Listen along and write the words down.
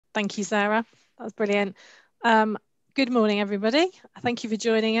Thank you, Sarah. That was brilliant. Um, Good morning, everybody. Thank you for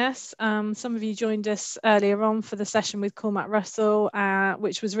joining us. Some of you joined us earlier on for the session with Cormac Russell,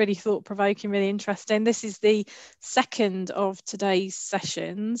 which was really thought-provoking, really interesting. This is the second of today's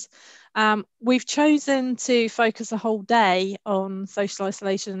sessions. We've chosen to focus the whole day on social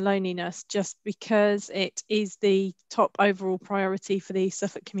isolation and loneliness just because it is the top overall priority for the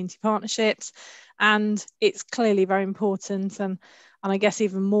Suffolk Community Partnerships, and it's clearly very important, and I guess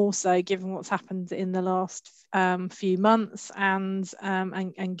even more so given what's happened in the last few months, and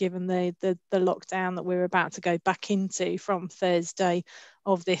given the lockdown that we're about to go back into from Thursday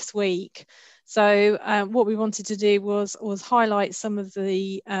of this week. So what we wanted to do was highlight some of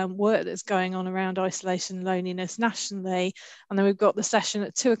the work that's going on around isolation and loneliness nationally, and then we've got the session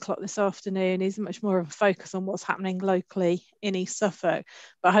at 2 o'clock this afternoon is much more of a focus on what's happening locally in East Suffolk,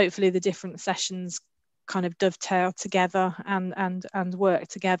 but hopefully the different sessions kind of dovetail together and work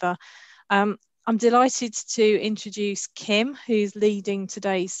together. I'm delighted to introduce Kim, who's leading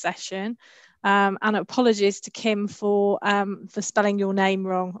today's session. And apologies to Kim for spelling your name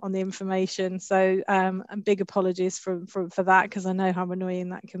wrong on the information. So and big apologies for that, because I know how annoying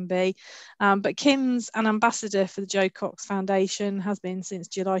that can be. But Kim's an ambassador for the Joe Cox Foundation, has been since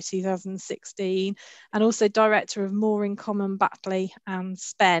July 2016, and also director of More in Common, Batley and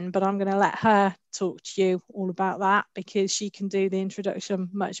Spen. But I'm going to let her talk to you all about that because she can do the introduction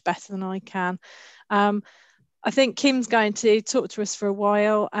much better than I can. I think Kim's going to talk to us for a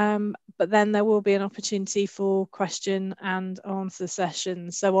while, but then there will be an opportunity for question and answer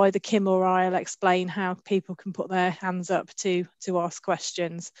sessions. So either Kim or I will explain how people can put their hands up to ask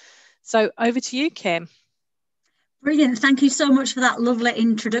questions. So over to you, Kim. Brilliant. Thank you so much for that lovely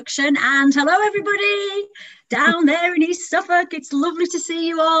introduction. And hello, everybody down there in East Suffolk. It's lovely to see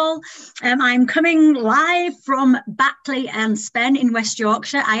you all. I'm coming live from Batley and Spen in West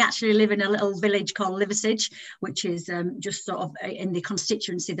Yorkshire. I actually live in a little village called Liversedge, which is just sort of in the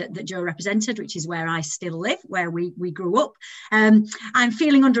constituency that Joe represented, which is where I still live, where we grew up. I'm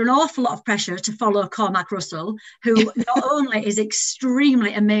feeling under an awful lot of pressure to follow Cormac Russell, who not only is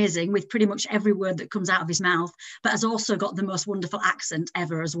extremely amazing with pretty much every word that comes out of his mouth, but has also got the most wonderful accent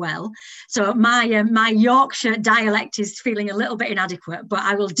ever as well. So my Yorkshire dialect is feeling a little bit inadequate, but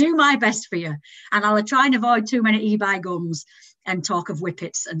I will do my best for you, and I'll try and avoid too many e-by gums and talk of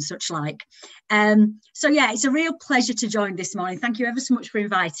whippets and such like. So yeah, it's a real pleasure to join this morning. Thank you ever so much for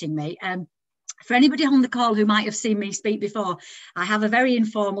inviting me. For anybody on the call who might have seen me speak before, I have a very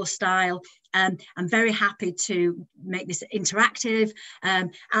informal style. I'm very happy to make this interactive.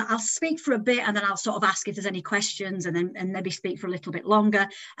 I'll speak for a bit and then I'll sort of ask if there's any questions, and maybe speak for a little bit longer,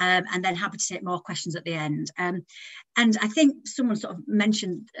 and then happy to take more questions at the end. And I think someone sort of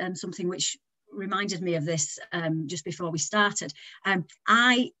mentioned something which reminded me of this just before we started.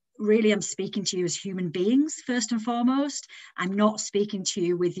 I really am speaking to you as human beings first and foremost. I'm not speaking to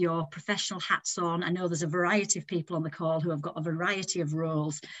you with your professional hats on. I know there's a variety of people on the call who have got a variety of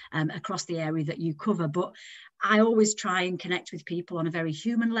roles across the area that you cover, but I always try and connect with people on a very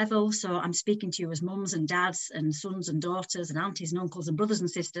human level. So I'm speaking to you as mums and dads and sons and daughters and aunties and uncles and brothers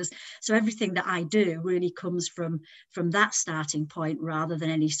and sisters. So everything that I do really comes from that starting point rather than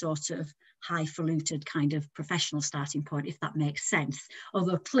any sort of highfalutin kind of professional starting point, if that makes sense.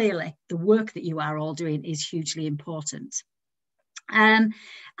 Although clearly the work that you are all doing is hugely important. I'm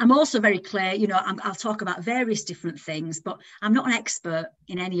also very clear, you know, I'll talk about various different things, but I'm not an expert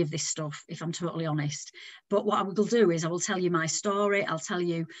in any of this stuff, if I'm totally honest. But what I will do is I will tell you my story. I'll tell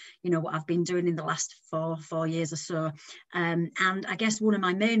you, you know, what I've been doing in the last four years or so. And I guess one of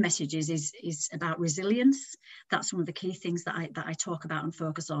my main messages is about resilience. That's one of the key things that I talk about and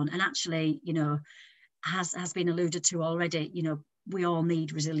focus on. And actually, you know, has been alluded to already, you know, we all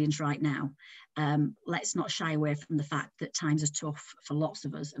need resilience right now. Let's not shy away from the fact that times are tough for lots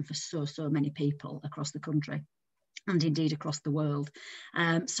of us and for so many people across the country and indeed across the world.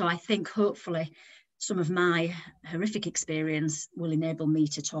 So I think hopefully some of my horrific experience will enable me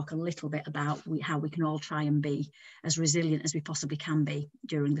to talk a little bit about how we can all try and be as resilient as we possibly can be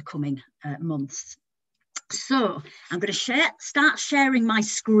during the coming months. So I'm going to start sharing my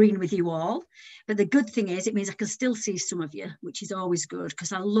screen with you all. But the good thing is it means I can still see some of you, which is always good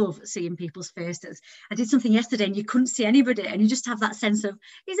because I love seeing people's faces. I did something yesterday and you couldn't see anybody and you just have that sense of,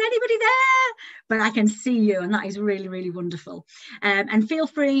 is anybody there? But I can see you, and that is really, really wonderful. And feel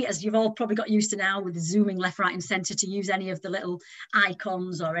free, as you've all probably got used to now with zooming left, right and centre, to use any of the little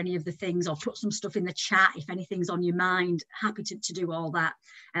icons or any of the things, or put some stuff in the chat if anything's on your mind. Happy to do all that.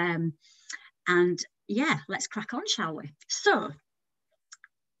 And yeah, let's crack on, shall we? So,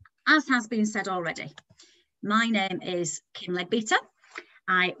 as has been said already, my name is Kim Leadbeater.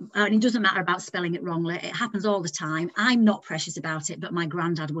 And it doesn't matter about spelling it wrongly. It happens all the time. I'm not precious about it, but my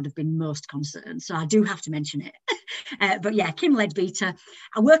granddad would have been most concerned. So I do have to mention it. But yeah, Kim Leadbeater.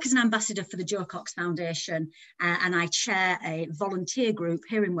 I work as an ambassador for the Joe Cox Foundation, and I chair a volunteer group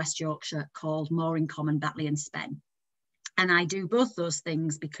here in West Yorkshire called More in Common Batley and Spen. And I do both those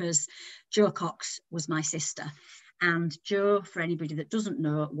things because Jo Cox was my sister. And Jo, for anybody that doesn't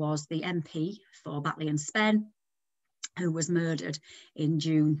know, was the MP for Batley and Spen, who was murdered in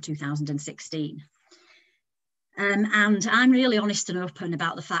June 2016. And I'm really honest and open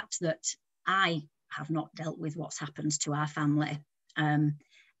about the fact that I have not dealt with what's happened to our family. On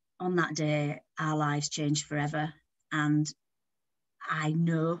that day, our lives changed forever. And I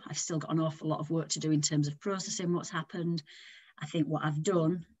know I've still got an awful lot of work to do in terms of processing what's happened. I think what I've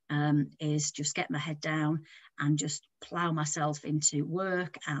done is just get my head down and just plough myself into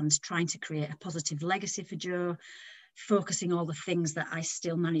work and trying to create a positive legacy for Jo, focusing all the things that I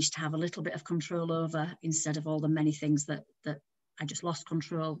still managed to have a little bit of control over instead of all the many things that I just lost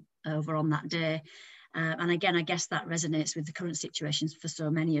control over on that day. And again, I guess that resonates with the current situations for so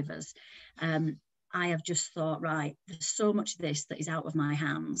many of us. I have just thought, right, there's so much of this that is out of my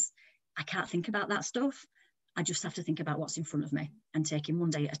hands. I can't think about that stuff. I just have to think about what's in front of me and taking one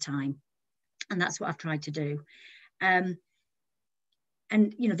day at a time. And that's what I've tried to do. And,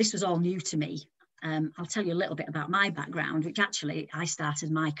 you know, this was all new to me. I'll tell you a little bit about my background, which actually I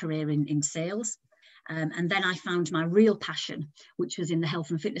started my career in sales. And then I found my real passion, which was in the health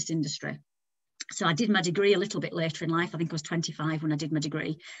and fitness industry. So I did my degree a little bit later in life. I think I was 25 when I did my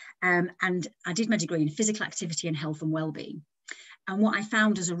degree. And I did my degree in physical activity and health and wellbeing. And what I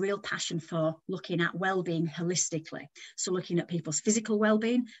found is a real passion for looking at well-being holistically. So looking at people's physical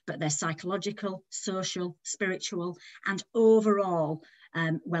well-being, but their psychological, social, spiritual, and overall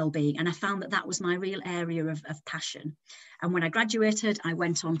well-being. And I found that was my real area of passion. And when I graduated, I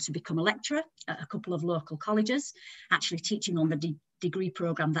went on to become a lecturer at a couple of local colleges, actually teaching on the degree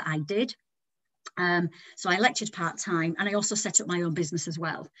programme that I did. So I lectured part-time, and I also set up my own business as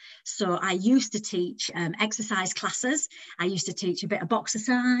well. So I used to teach exercise classes. I used to teach a bit of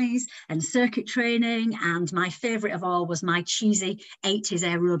boxercise and circuit training, and my favourite of all was my cheesy 80s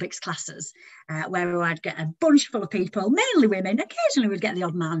aerobics classes, where I'd get a bunch full of people, mainly women. Occasionally we'd get the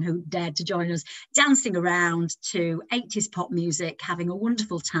odd man who dared to join us, dancing around to 80s pop music, having a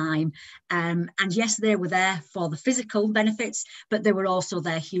wonderful time. And yes, they were there for the physical benefits, but they were also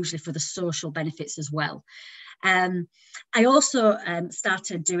there hugely for the social benefits as well. I also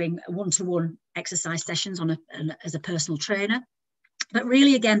started doing one-to-one exercise sessions as a personal trainer. But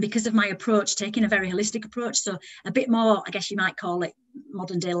really, again, because of my approach, taking a very holistic approach, so a bit more, I guess you might call it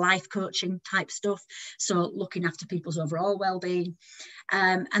modern day life coaching type stuff. So looking after people's overall well-being.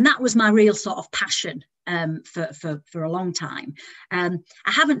 And that was my real sort of passion for a long time. I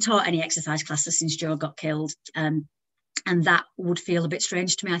haven't taught any exercise classes since Jo got killed. And that would feel a bit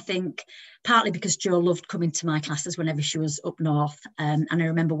strange to me, I think, partly because Jo loved coming to my classes whenever she was up north. And I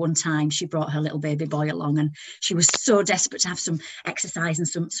remember one time she brought her little baby boy along, and she was so desperate to have some exercise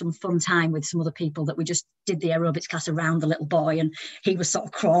and some fun time with some other people that we just did the aerobics class around the little boy, and he was sort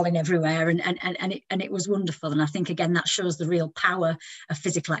of crawling everywhere, and it was wonderful. And I think, again, that shows the real power of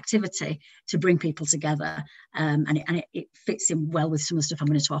physical activity to bring people together. And it fits in well with some of the stuff I'm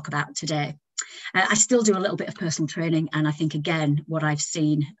going to talk about today. I still do a little bit of personal training, and I think, again, what I've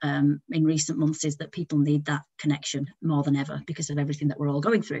seen in recent months is that people need that connection more than ever because of everything that we're all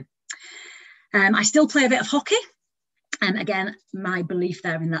going through. I still play a bit of hockey, and again, my belief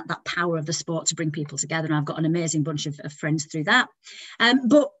there in that power of the sport to bring people together, and I've got an amazing bunch of friends through that.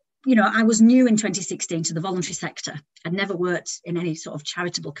 But you know, I was new in 2016 to the voluntary sector. I'd never worked in any sort of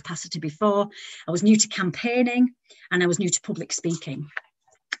charitable capacity before. I was new to campaigning, and I was new to public speaking.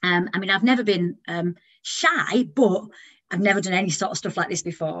 I mean, I've never been shy, but I've never done any sort of stuff like this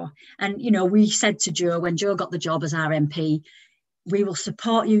before. And, you know, we said to Jo, when Jo got the job as our MP, we will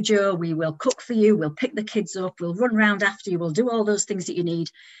support you, Jo, we will cook for you, we'll pick the kids up, we'll run around after you, we'll do all those things that you need,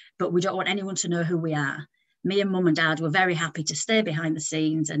 but we don't want anyone to know who we are. Me and Mum and Dad were very happy to stay behind the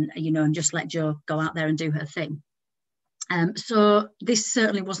scenes and, you know, and just let Jo go out there and do her thing. So this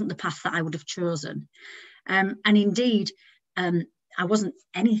certainly wasn't the path that I would have chosen. And indeed, I wasn't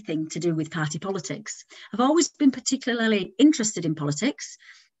anything to do with party politics. I've always been particularly interested in politics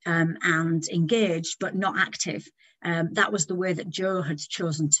and engaged, but not active. That was the way that Jo had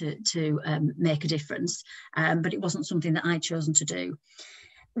chosen to make a difference, but it wasn't something that I'd chosen to do.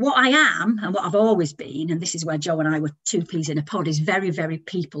 What I am and what I've always been, and this is where Jo and I were two peas in a pod, is very, very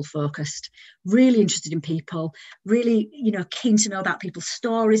people focused, really interested in people, really, you know, keen to know about people's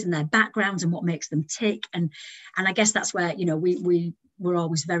stories and their backgrounds and what makes them tick. And I guess that's where, you know, we were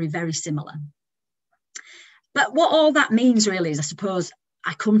always very, very similar. But what all that means really is, I suppose,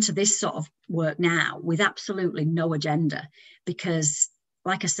 I come to this sort of work now with absolutely no agenda, because,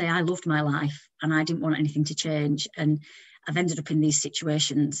 like I say, I loved my life and I didn't want anything to change. And I've ended up in these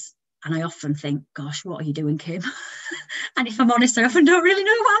situations, and I often think, gosh, what are you doing, Kim? And if I'm honest, I often don't really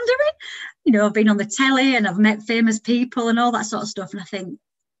know what I'm doing. You know, I've been on the telly and I've met famous people and all that sort of stuff. And I think,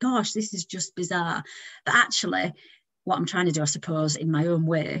 gosh, this is just bizarre. But actually, what I'm trying to do, I suppose, in my own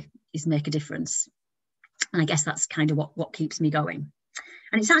way, is make a difference. And I guess that's kind of what keeps me going.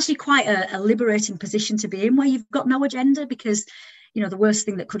 And it's actually quite a liberating position to be in, where you've got no agenda, because, you know, the worst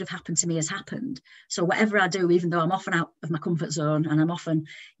thing that could have happened to me has happened. So whatever I do, even though I'm often out of my comfort zone and I'm often,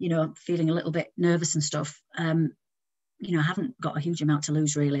 you know, feeling a little bit nervous and stuff, you know, I haven't got a huge amount to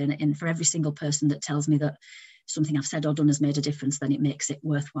lose, really. And for every single person that tells me that something I've said or done has made a difference, then it makes it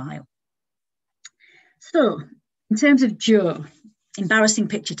worthwhile. So in terms of Jo, embarrassing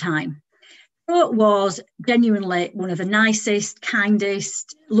picture time. Jo was genuinely one of the nicest,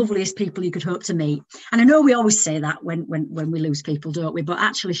 kindest, loveliest people you could hope to meet. And I know we always say that when we lose people, don't we? But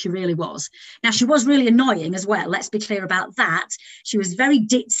actually, she really was. Now, she was really annoying as well. Let's be clear about that. She was very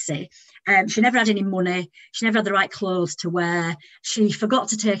ditzy. She never had any money. She never had the right clothes to wear. She forgot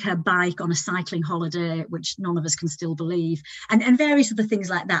to take her bike on a cycling holiday, which none of us can still believe, and various other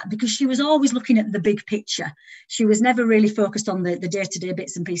things like that, because she was always looking at the big picture. She was never really focused on the day-to-day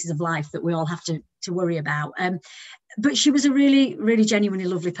bits and pieces of life that we all have to worry about. But she was a really, really genuinely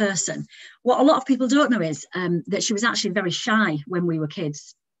lovely person. What a lot of people don't know is that she was actually very shy when we were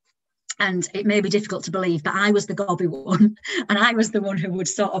kids. And it may be difficult to believe, but I was the gobby one. And I was the one who would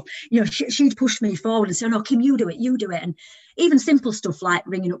sort of, you know, she'd push me forward and say, oh, no, Kim, you do it, you do it. And even simple stuff like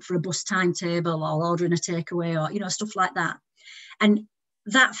ringing up for a bus timetable or ordering a takeaway or, you know, stuff like that. And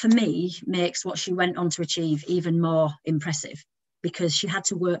that, for me, makes what she went on to achieve even more impressive, because she had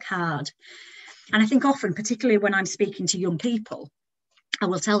to work hard. And I think often, particularly when I'm speaking to young people, I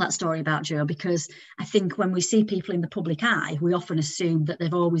will tell that story about Jo, because I think when we see people in the public eye, we often assume that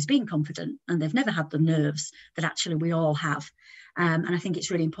they've always been confident and they've never had the nerves that actually we all have. And I think it's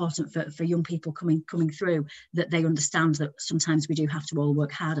really important for young people coming through that they understand that sometimes we do have to all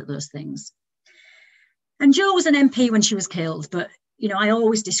work hard at those things. And Jo was an MP when she was killed, but, you know, I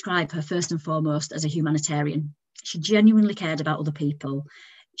always describe her first and foremost as a humanitarian. She genuinely cared about other people.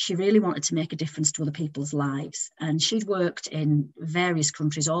 She really wanted to make a difference to other people's lives. And she'd worked in various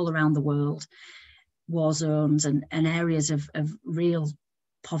countries all around the world, war zones and areas of real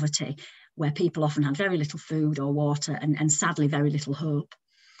poverty, where people often had very little food or water and sadly very little hope.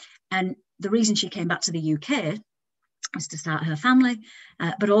 And the reason she came back to the UK was to start her family,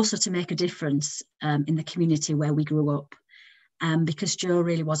 but also to make a difference in the community where we grew up. Because Jo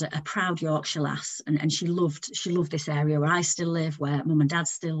really was a proud Yorkshire lass, and she loved this area where I still live, where mum and dad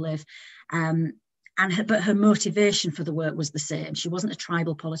still live. But her motivation for the work was the same. She wasn't a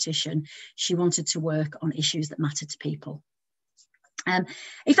tribal politician. She wanted to work on issues that mattered to people.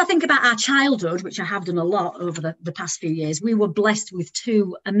 If I think about our childhood, which I have done a lot over the past few years, we were blessed with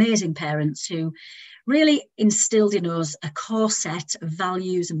two amazing parents who really instilled in us a core set of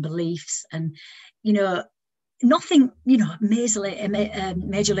values and beliefs, and, you know, nothing, you know,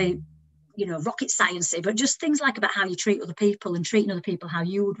 majorly, you know, rocket sciencey, but just things like about how you treat other people and treating other people how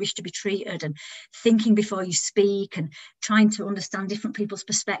you would wish to be treated, and thinking before you speak and trying to understand different people's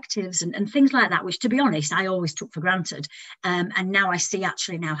perspectives and things like that, which, to be honest, I always took for granted. And now I see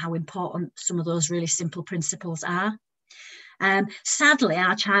actually now how important some of those really simple principles are. Sadly,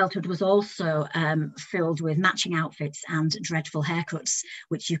 our childhood was also filled with matching outfits and dreadful haircuts,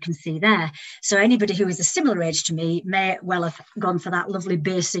 which you can see there. So anybody who is a similar age to me may well have gone for that lovely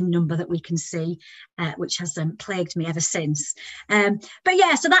basing number that we can see, which has plagued me ever since. But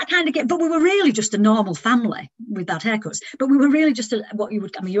yeah, so that kind of but we were really just a normal family with bad haircuts. But we were really just what you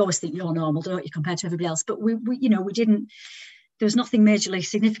would, I mean, you always think you're normal, don't you, compared to everybody else? But we you know, we didn't, there was nothing majorly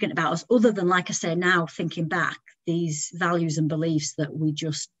significant about us other than, like I say, now thinking back, these values and beliefs that we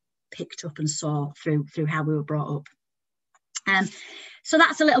just picked up and saw through how we were brought up. So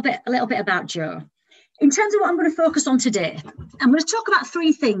that's a little bit about Jo. In terms of what I'm going to focus on today, I'm going to talk about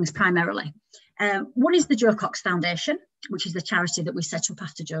three things primarily. One is the Jo Cox Foundation, which is the charity that we set up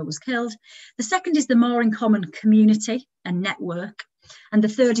after Jo was killed. The second is the More in Common community and network. And the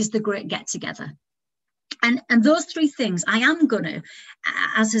third is the Great Get Together. And those three things, I am going to,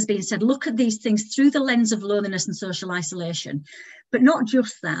 as has been said, look at these things through the lens of loneliness and social isolation, but not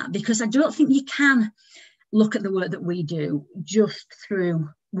just that, because I don't think you can look at the work that we do just through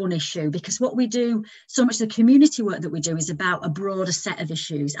one issue, because what we do, so much of the community work that we do is about a broader set of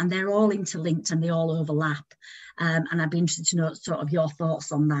issues, and they're all interlinked and they all overlap. And I'd be interested to know sort of your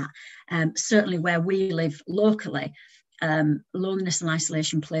thoughts on that. Certainly where we live locally, loneliness and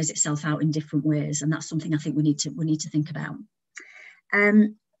isolation plays itself out in different ways, and that's something I think we need to think about.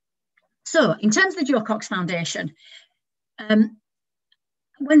 So in terms of the Joe Cox Foundation,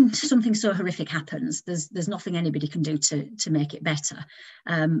 when something so horrific happens, there's nothing anybody can do to make it better.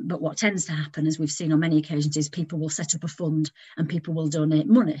 But what tends to happen, as we've seen on many occasions, is people will set up a fund and people will donate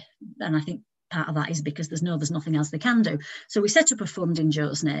money. And I think part of that is because there's nothing else they can do. So we set up a fund in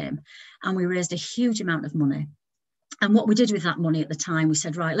Joe's name and we raised a huge amount of money. And what we did with that money at the time, we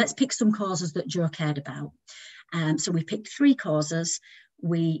said, right, let's pick some causes that Joe cared about. So we picked 3 causes.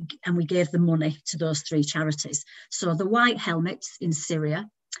 We gave the money to those 3 charities. So the White Helmets in Syria,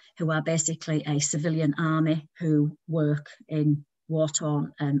 who are basically a civilian army who work in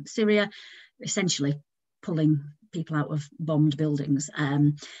war-torn Syria, essentially pulling people out of bombed buildings.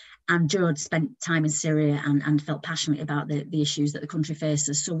 And Joe had spent time in Syria and felt passionately about the issues that the country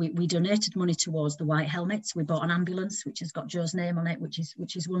faces. So we donated money towards the White Helmets. We bought an ambulance, which has got Joe's name on it, which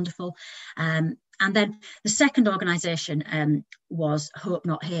is wonderful. And then the second organisation was Hope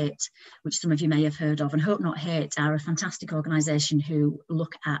Not Hate, which some of you may have heard of. And Hope Not Hate are a fantastic organisation who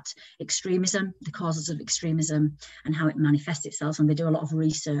look at extremism, the causes of extremism and how it manifests itself. And they do a lot of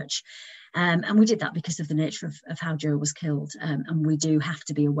research. And we did that because of the nature of how Joe was killed. And we do have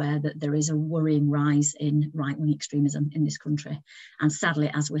to be aware that there is a worrying rise in right-wing extremism in this country. And sadly,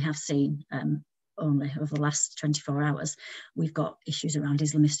 as we have seen only over the last 24 hours, we've got issues around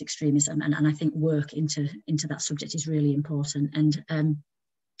Islamist extremism. And I think work into that subject is really important.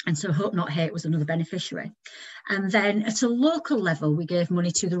 And so Hope Not Hate was another beneficiary. And then at a local level, we gave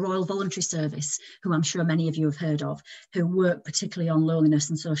money to the Royal Voluntary Service, who I'm sure many of you have heard of, who work particularly on loneliness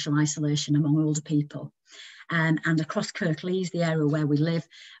and social isolation among older people. And across Kirklees, the area where we live,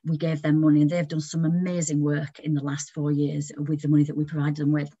 we gave them money, and they've done some amazing work in the last 4 years with the money that we provided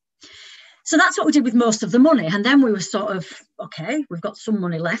them with. So that's what we did with most of the money. And then we were sort of, okay, we've got some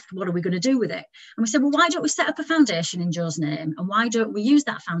money left. What are we going to do with it? And we said, well, why don't we set up a foundation in Joe's name? And why don't we use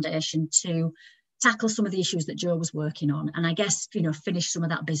that foundation to tackle some of the issues that Joe was working on? And I guess, finish some of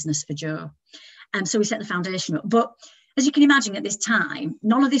that business for Joe. And so we set the foundation up. But as you can imagine at this time,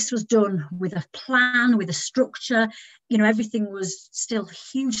 none of this was done with a plan, with a structure. Everything was still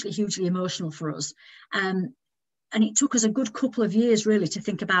hugely, hugely emotional for us. And it took us a good couple of years, really, to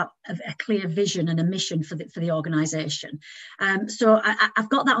think about a clear vision and a mission for the organisation. So I've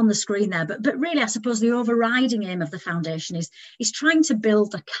got that on the screen there. But really, I suppose the overriding aim of the foundation is trying to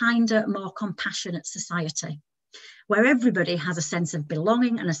build a kinder, more compassionate society, where everybody has a sense of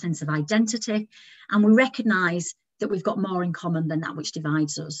belonging and a sense of identity. And we recognise that we've got more in common than that which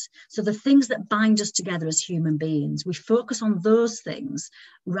divides us. So the things that bind us together as human beings, we focus on those things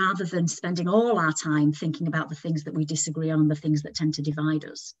rather than spending all our time thinking about the things that we disagree on and the things that tend to divide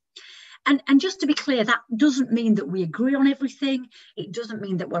us. And just to be clear, that doesn't mean that we agree on everything. It doesn't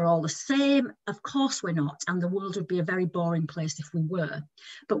mean that we're all the same. Of course we're not. And the world would be a very boring place if we were.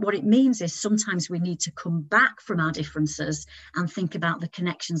 But what it means is sometimes we need to come back from our differences and think about the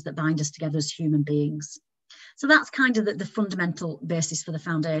connections that bind us together as human beings. So that's kind of the fundamental basis for the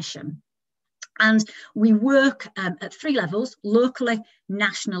foundation. And we work at 3 levels: locally,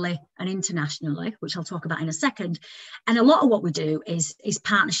 nationally and internationally, which I'll talk about in a second. And a lot of what we do is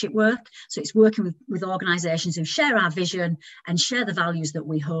partnership work. So it's working with organisations who share our vision and share the values that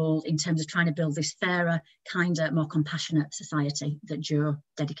we hold in terms of trying to build this fairer, kinder, more compassionate society that Jo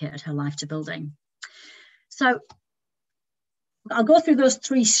dedicated her life to building. So I'll go through those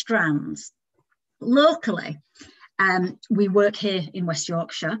 3 strands. Locally, we work here in West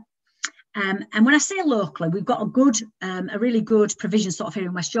Yorkshire. And when I say locally, we've got a really good provision sort of here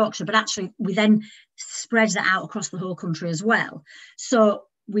in West Yorkshire, but actually we then spread that out across the whole country as well. So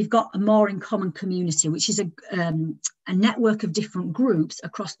we've got a more in common community, which is a network of different groups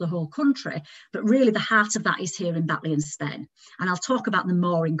across the whole country. But really the heart of that is here in Batley and Spen. And I'll talk about the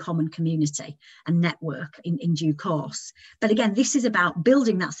more in common community and network in due course. But again, this is about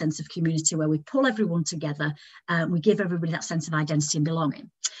building that sense of community where we pull everyone together. We give everybody that sense of identity and belonging.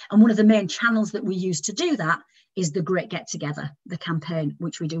 And one of the main channels that we use to do that is the Great Get Together, the campaign,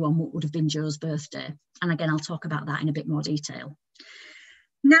 which we do on what would have been Jo's birthday. And again, I'll talk about that in a bit more detail.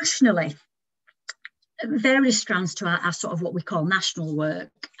 Nationally, various strands to our sort of what we call national work.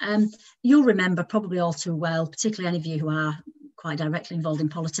 You'll remember probably all too well, particularly any of you who are quite directly involved in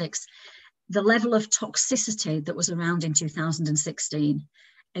politics, the level of toxicity that was around in 2016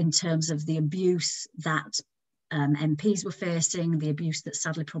 in terms of the abuse that MPs were facing, the abuse that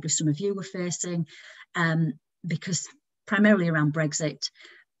sadly probably some of you were facing, because primarily around Brexit.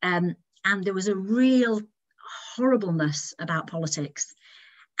 And there was a real horribleness about politics.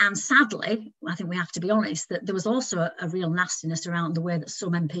 And sadly, I think we have to be honest, that there was also a real nastiness around the way that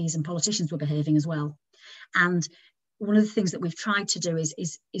some MPs and politicians were behaving as well. And one of the things that we've tried to do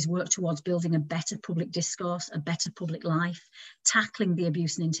is work towards building a better public discourse, a better public life, tackling the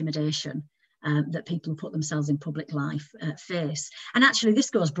abuse and intimidation that people who put themselves in public life face. And actually this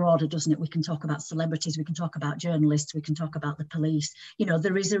goes broader, doesn't it? We can talk about celebrities, we can talk about journalists, we can talk about the police. You know,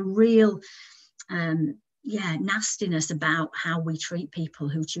 there is a real nastiness about how we treat people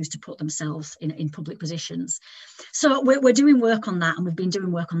who choose to put themselves in public positions. So we're doing work on that, and we've been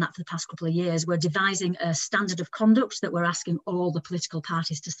doing work on that for the past couple of years. We're devising a standard of conduct that we're asking all the political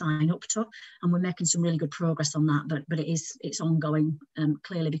parties to sign up to, and we're making some really good progress on that, but it's ongoing,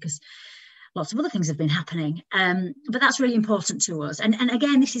 clearly, because lots of other things have been happening, but that's really important to us. And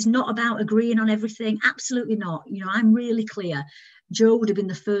again, this is not about agreeing on everything, absolutely not. You know, I'm really clear. Jo would have been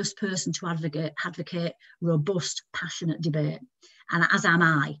the first person to advocate robust, passionate debate, and as am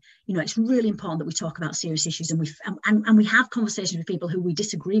I. You know, it's really important that we talk about serious issues, and we have conversations with people who we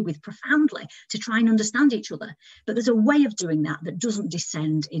disagree with profoundly to try and understand each other. But there's a way of doing that that doesn't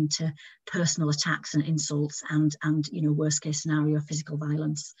descend into personal attacks and insults and you know, worst case scenario, physical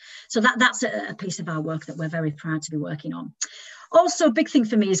violence. So that's a piece of our work that we're very proud to be working on. Also, a big thing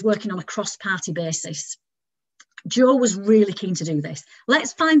for me is working on a cross-party basis. Jo was really keen to do this.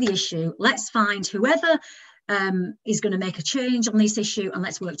 Let's find the issue. Let's find whoever is going to make a change on this issue, and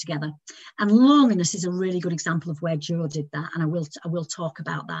let's work together. And loneliness is a really good example of where Jo did that, and I will talk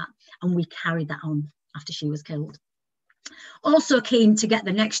about that. And we carried that on after she was killed. Also keen to get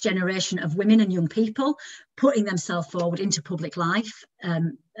the next generation of women and young people putting themselves forward into public life,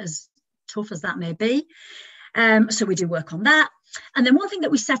 as tough as that may be. So we do work on that. And then one thing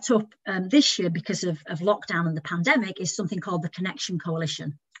that we set up this year because of lockdown and the pandemic is something called the Connection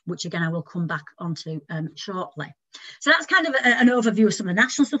Coalition, which again I will come back onto shortly. So that's kind of an overview of some of the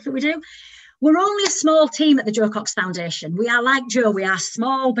national stuff that we do. We're only a small team at the Jo Cox Foundation. We are like Jo, we are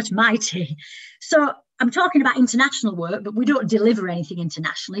small but mighty. So I'm talking about international work, but we don't deliver anything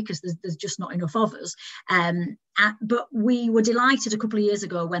internationally because there's just not enough of us. But we were delighted a couple of years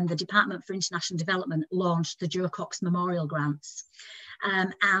ago when the Department for International Development launched the Jo Cox Memorial Grants.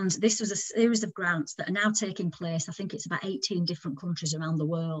 And this was a series of grants that are now taking place. I think it's about 18 different countries around the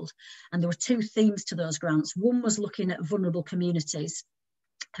world. And there were two themes to those grants. One was looking at vulnerable communities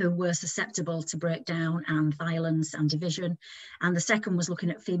who were susceptible to breakdown and violence and division. And the second was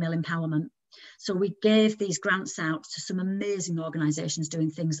looking at female empowerment. So we gave these grants out to some amazing organisations doing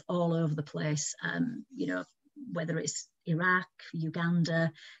things all over the place, you know, whether it's Iraq,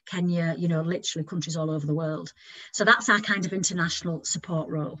 Uganda, Kenya, you know, literally countries all over the world. So that's our kind of international support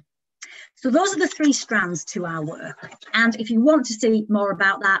role. So those are the three strands to our work. And if you want to see more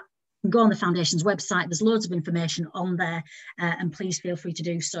about that, go on the Foundation's website. There's loads of information on there, and please feel free to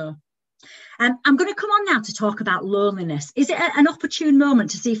do so. I'm going to come on now to talk about loneliness. Is it an opportune moment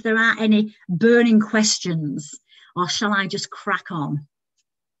to see if there are any burning questions, or shall I just crack on?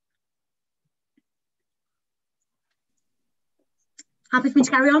 Happy for me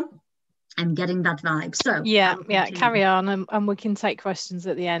to carry on? I'm getting that vibe. So yeah, carry on, and we can take questions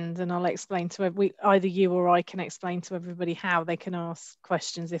at the end, and I'll explain to either you or I can explain to everybody how they can ask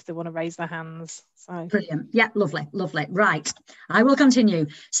questions if they want to raise their hands. So brilliant. Yeah, lovely. Right, I will continue.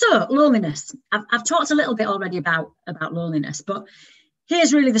 So loneliness. I've talked a little bit already about loneliness, but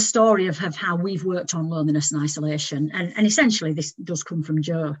here's really the story of how we've worked on loneliness and isolation, and essentially this does come from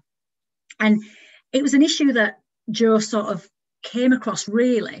Jo. And it was an issue that Jo sort of came across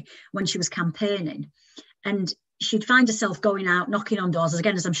really when she was campaigning, and she'd find herself going out, knocking on doors,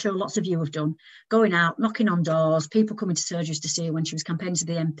 again, as I'm sure lots of you have done, going out, knocking on doors, people coming to surgeries to see her when she was campaigning to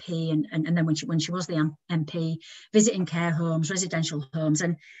the MP, and then when she was the MP, visiting care homes, residential homes,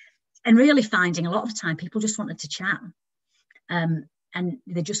 and really finding a lot of the time people just wanted to chat, and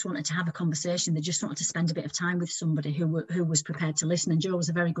they just wanted to have a conversation. They just wanted to spend a bit of time with somebody who was prepared to listen. And Jo was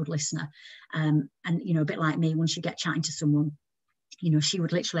a very good listener, and you know, a bit like me, once you get chatting to someone, you know, she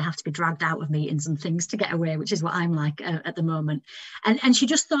would literally have to be dragged out of meetings and things to get away, which is what I'm like at the moment. And she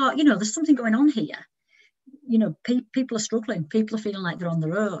just thought, you know, there's something going on here. You know, people are struggling. People are feeling like they're on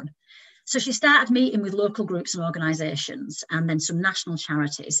their own. So she started meeting with local groups and organisations, and then some national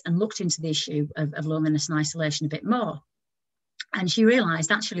charities, and looked into the issue of loneliness and isolation a bit more. And she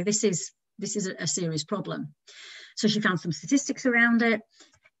realised, actually, this is a serious problem. So she found some statistics around it,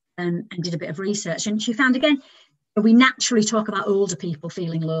 and did a bit of research. And she found, again, We naturally talk about older people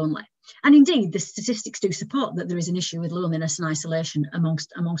feeling lonely. And indeed, the statistics do support that there is an issue with loneliness and isolation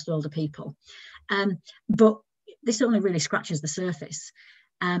amongst older people. But this only really scratches the surface.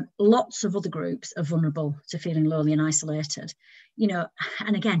 Lots of other groups are vulnerable to feeling lonely and isolated. You know,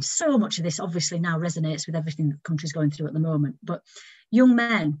 and again, so much of this obviously now resonates with everything the country's going through at the moment. But young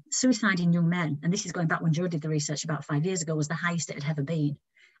men, suicide in young men, and this is going back when Joe did the research about 5 years ago, was the highest it had ever been.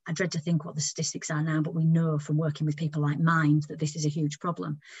 I dread to think what the statistics are now, but we know from working with people like Mind that this is a huge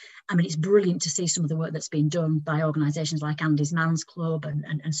problem. I mean, it's brilliant to see some of the work that's been done by organisations like Andy's Man's Club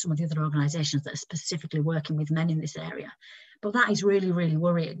and some of the other organisations that are specifically working with men in this area. But that is really, really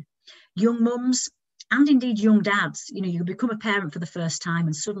worrying. Young mums and indeed young dads, you know, you become a parent for the first time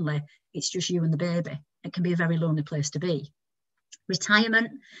and suddenly it's just you and the baby. It can be a very lonely place to be.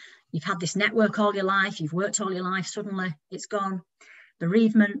 Retirement, you've had this network all your life, you've worked all your life, suddenly it's gone.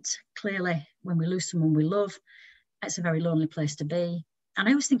 Bereavement, clearly, when we lose someone we love, it's a very lonely place to be. And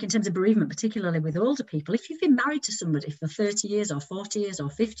I always think in terms of bereavement, particularly with older people, if you've been married to somebody for 30 years or 40 years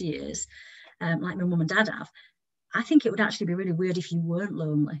or 50 years, like my mum and dad have, I think it would actually be really weird if you weren't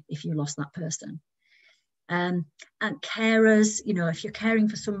lonely, if you lost that person. And carers, you know, if you're caring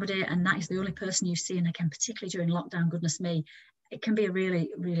for somebody and that is the only person you see, and again, particularly during lockdown, goodness me, it can be a really,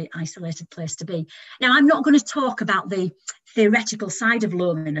 really isolated place to be. Now, I'm not going to talk about the theoretical side of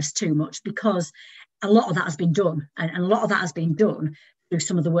loneliness too much because a lot of that has been done and a lot of that has been done through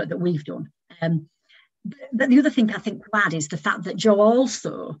some of the work that we've done. But the other thing I think to add is the fact that Jo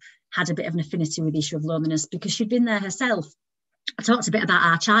also had a bit of an affinity with the issue of loneliness because she'd been there herself. I talked a bit about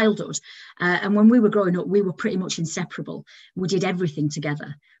our childhood, and when we were growing up, we were pretty much inseparable. We did everything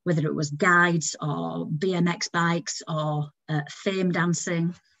together, whether it was guides or BMX bikes or fame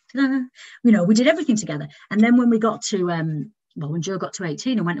dancing. You know, we did everything together. And then when we got to, when Jo got to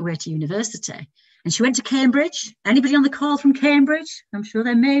 18 and went away to university, and she went to Cambridge. Anybody on the call from Cambridge? I'm sure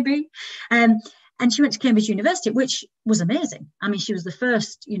there may be. And she went to Cambridge University, which was amazing. I mean, she was the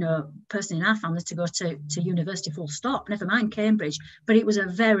first, you know, person in our family to go to university full stop, never mind Cambridge. But it was a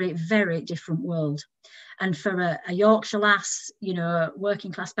very, very different world. And for a Yorkshire lass, you know,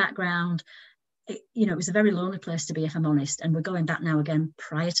 working class background, you know, it was a very lonely place to be, if I'm honest. And we're going back now again,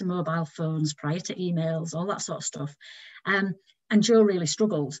 prior to mobile phones, prior to emails, all that sort of stuff. And Jo really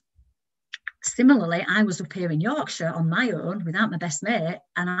struggled. Similarly, I was up here in Yorkshire on my own without my best mate,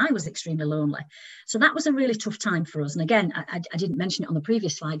 and I was extremely lonely. So that was a really tough time for us. And again, I didn't mention it on the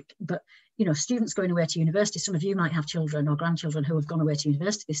previous slide, but, you know, students going away to university, some of you might have children or grandchildren who have gone away to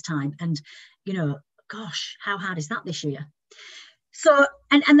university this time. And, you know, gosh, how hard is that this year? So,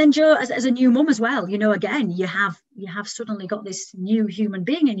 and then Jo, as a new mum as well, you know, again, you have suddenly got this new human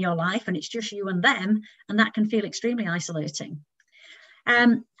being in your life and it's just you and them, and that can feel extremely isolating.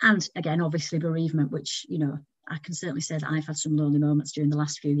 And again, obviously bereavement, which, you know, I can certainly say that I've had some lonely moments during the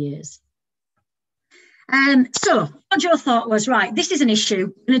last few years. So what Jo thought was, right, this is an issue,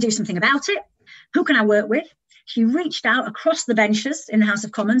 I'm going to do something about it. Who can I work with? She reached out across the benches in the House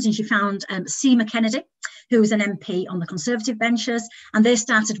of Commons and she found Seema Kennedy, who was an MP on the Conservative benches, and they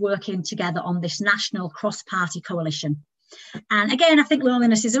started working together on this national cross-party coalition. And again, I think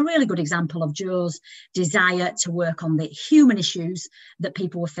loneliness is a really good example of Jo's desire to work on the human issues that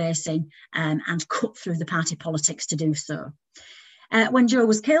people were facing and cut through the party politics to do so. When Jo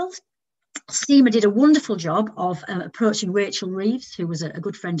was killed, Seema did a wonderful job of approaching Rachel Reeves, who was a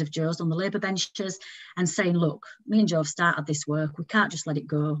good friend of Jo's on the Labour benches, and saying, look, me and Jo have started this work. We can't just let it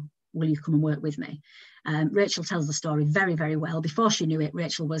go. Will you come and work with me? Rachel tells the story very, very well. Before she knew it,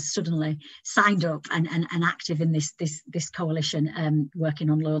 Rachel was suddenly signed up and active in this coalition working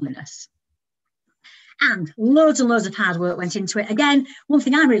on loneliness. And loads of hard work went into it. Again, one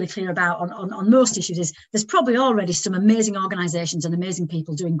thing I'm really clear about on most issues is there's probably already some amazing organisations and amazing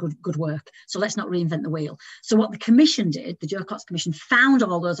people doing good work. So let's not reinvent the wheel. So what the Commission did, the Jo Cox Commission, found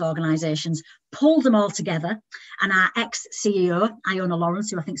all those organisations, pulled them all together. And our ex-CEO, Iona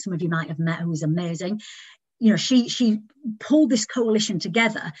Lawrence, who I think some of you might have met, who is amazing, you know, she pulled this coalition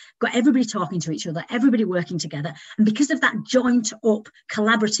together, got everybody talking to each other, everybody working together. And because of that joint up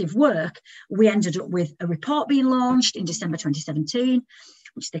collaborative work, we ended up with a report being launched in December 2017,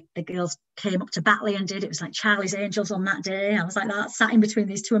 which the girls came up to Batley and did. It was like Charlie's Angels on that day. I was like that, sat in between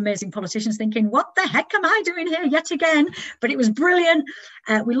these two amazing politicians thinking, what the heck am I doing here yet again? But it was brilliant.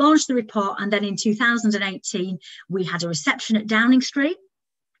 We launched the report. And then in 2018, we had a reception at Downing Street.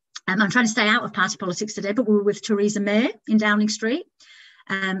 I'm trying to stay out of party politics today, but we were with Theresa May in Downing Street.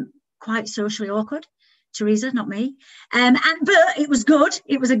 Quite socially awkward. Theresa, not me. But it was good.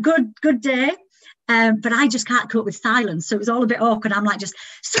 It was a good day. But I just can't cope with silence. So it was all a bit awkward. I'm like,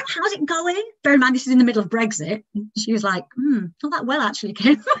 so how's it going? Bear in mind, this is in the middle of Brexit. She was like, not that well, actually,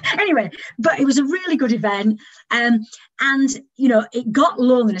 Kim. Anyway, but it was a really good event. And, it got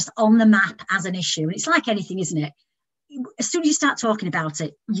loneliness on the map as an issue. And it's like anything, isn't it? As soon as you start talking about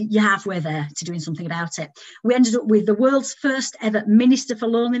it, you're halfway there to doing something about it. We ended up with the world's first ever Minister for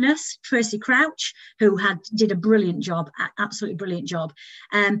Loneliness, Tracy Crouch, who did a brilliant job, absolutely brilliant job.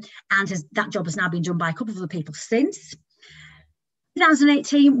 That job has now been done by a couple of other people since.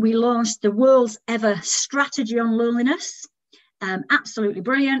 2018, we launched the world's ever strategy on loneliness, absolutely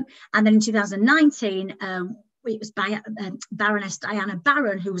brilliant. And then in 2019, it was by Baroness Diana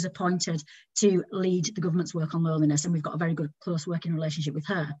Barron who was appointed to lead the government's work on loneliness, and we've got a very good close working relationship with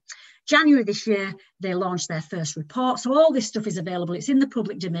her. January this year, they launched their first report. So all this stuff is available. It's in the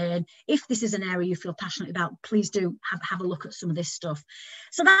public domain. If this is an area you feel passionate about, please do have a look at some of this stuff.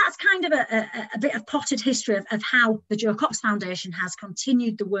 So that's kind of a bit of potted history of how the Jo Cox Foundation has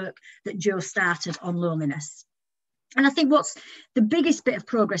continued the work that Jo started on loneliness. And I think what's the biggest bit of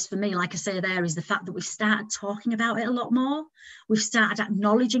progress for me, like I say there, is the fact that we've started talking about it a lot more. We've started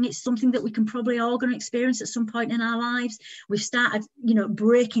acknowledging it's something that we can probably all going to experience at some point in our lives. We've started,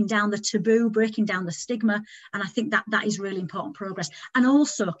 breaking down the taboo, breaking down the stigma. And I think that is really important progress. And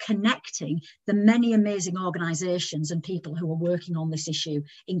also connecting the many amazing organisations and people who are working on this issue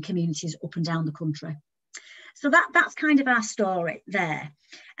in communities up and down the country. So that's kind of our story there.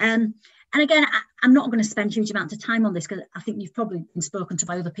 And again, I'm not going to spend a huge amount of time on this because I think you've probably been spoken to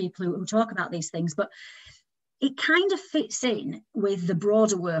by other people who talk about these things, but it kind of fits in with the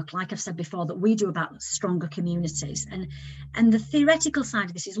broader work, like I've said before, that we do about stronger communities. And the theoretical side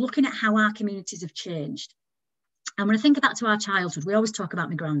of this is looking at how our communities have changed. And when I think back to our childhood, we always talk about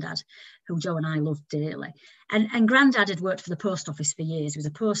my granddad, who Jo and I loved dearly. And granddad had worked for the post office for years. He was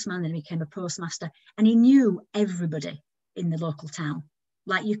a postman, then he became a postmaster, and he knew everybody in the local town.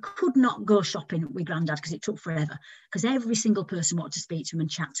 Like, you could not go shopping with granddad because it took forever, because every single person wanted to speak to him and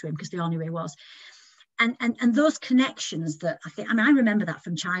chat to him because they all knew who he was. And those connections that I remember that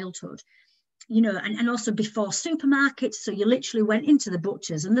from childhood, and also before supermarkets. So you literally went into the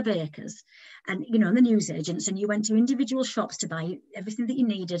butchers and the bakers and, and the newsagents, and you went to individual shops to buy everything that you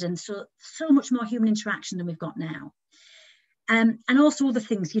needed. And so much more human interaction than we've got now. And also other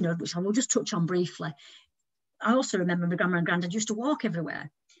things, which I will just touch on briefly. I also remember my grandma and granddad used to walk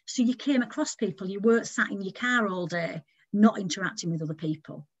everywhere. So you came across people, you weren't sat in your car all day, not interacting with other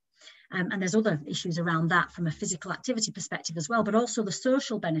people. And there's other issues around that from a physical activity perspective as well, but also the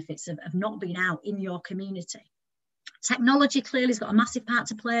social benefits of not being out in your community. Technology clearly has got a massive part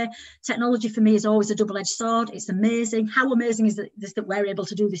to play. Technology for me is always a double-edged sword. It's amazing. How amazing is that we're able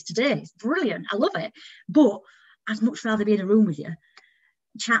to do this today? It's brilliant. I love it. But I'd much rather be in a room with you,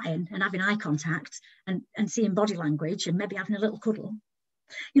 chatting and having eye contact and seeing body language and maybe having a little cuddle,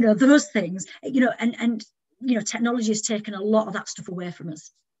 those things, and technology has taken a lot of that stuff away from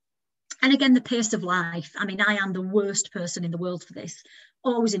us. And again, the pace of life. I am the worst person in the world for this,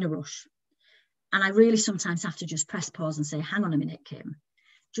 always in a rush. And I really sometimes have to just press pause and say, hang on a minute, Kim,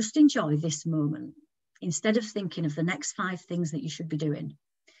 just enjoy this moment. Instead of thinking of the next 5 things that you should be doing,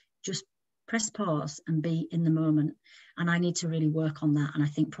 just press pause and be in the moment. And I need to really work on that. And I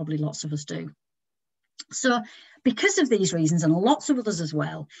think probably lots of us do. So because of these reasons and lots of others as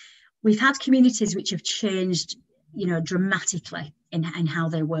well, we've had communities which have changed, dramatically in how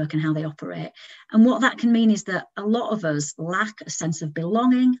they work and how they operate. And what that can mean is that a lot of us lack a sense of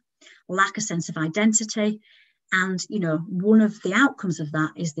belonging, lack a sense of identity. And, one of the outcomes of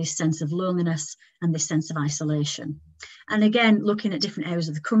that is this sense of loneliness and this sense of isolation. And again, looking at different areas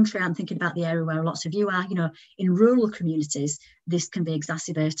of the country, I'm thinking about the area where lots of you are, in rural communities, this can be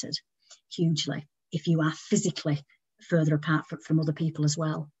exacerbated hugely if you are physically further apart from other people as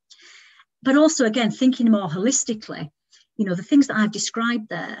well. But also, again, thinking more holistically, the things that I've described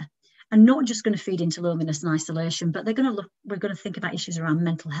there are not just going to feed into loneliness and isolation, but we're going to think about issues around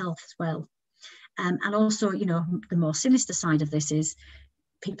mental health as well. And also, the more sinister side of this is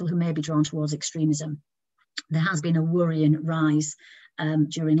people who may be drawn towards extremism. There has been a worrying rise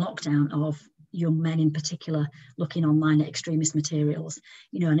during lockdown of young men in particular looking online at extremist materials,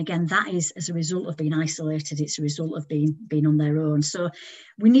 and again, that is as a result of being isolated. It's a result of being on their own. So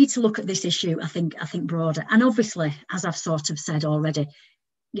we need to look at this issue, I think broader. And obviously, as I've sort of said already,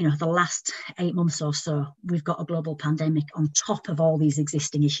 the last 8 months or so, we've got a global pandemic on top of all these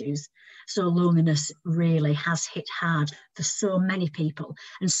existing issues. So loneliness really has hit hard for so many people,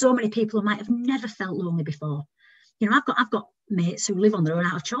 and so many people who might have never felt lonely before. I've got mates who live on their own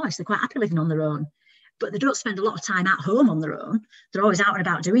out of choice. They're quite happy living on their own, but they don't spend a lot of time at home on their own. They're always out and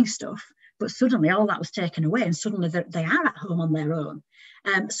about doing stuff, But suddenly all that was taken away, and suddenly they are at home on their own.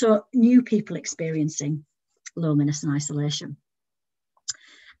 So new people experiencing loneliness and isolation.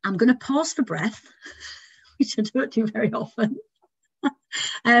 I'm going to pause for breath, which I don't do very often.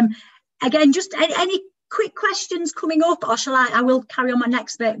 Again, just any quick questions coming up, or shall I will carry on my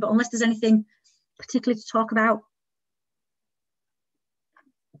next bit, but unless there's anything particularly to talk about.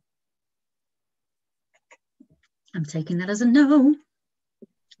 I'm taking that as a no,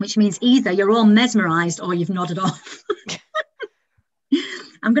 which means either you're all mesmerised or you've nodded off.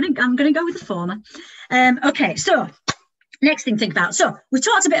 I'm gonna go with the former. Okay, so next thing to think about. So we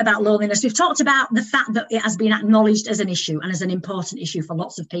talked a bit about loneliness. We've talked about the fact that it has been acknowledged as an issue and as an important issue for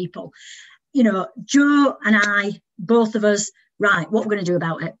lots of people. You know, Jo and I, both of us, right, what we're going to do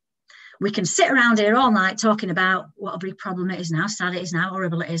about it. We can sit around here all night talking about what a big problem it is now, sad it is now,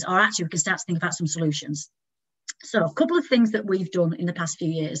 horrible it is, or actually we can start to think about some solutions. So a couple of things that we've done in the past few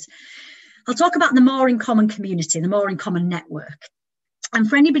years. I'll talk about the More in Common community, the More in Common network. And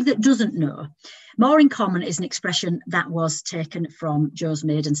for anybody that doesn't know, More in Common is an expression that was taken from Jo's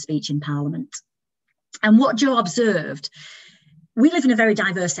maiden speech in Parliament. And what Jo observed, we live in a very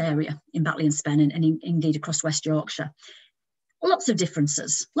diverse area in Batley and Spen, and indeed across West Yorkshire. Lots of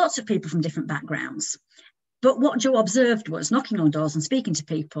differences, lots of people from different backgrounds. But what Jo observed was, knocking on doors and speaking to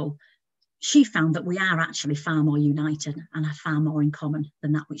people, she found that we are actually far more united and have far more in common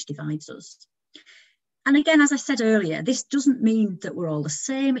than that which divides us. And again, as I said earlier, this doesn't mean that we're all the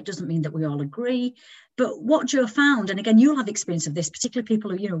same. It doesn't mean that we all agree. But what Jo found, and again, you'll have experience of this, particularly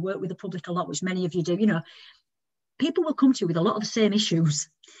people who, work with the public a lot, which many of you do, people will come to you with a lot of the same issues.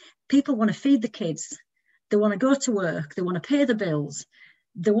 People want to feed the kids. They want to go to work. They want to pay the bills.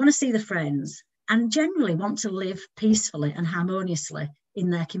 They want to see the friends, and generally want to live peacefully and harmoniously in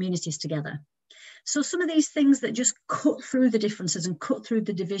their communities together. So some of these things that just cut through the differences and cut through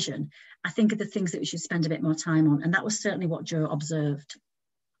the division, I think are the things that we should spend a bit more time on. And that was certainly what Jo observed.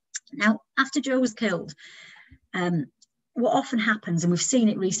 Now, after Jo was killed, what often happens, and we've seen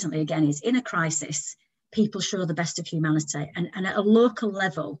it recently again, is in a crisis, people show the best of humanity. And at a local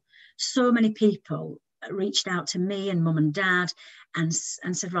level, so many people reached out to me and mum and dad and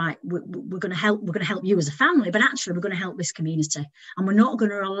said, right, we're going to help you as a family, but actually we're going to help this community, and we're not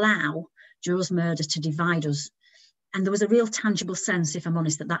going to allow Jo's murder to divide us. And there was a real tangible sense, if I'm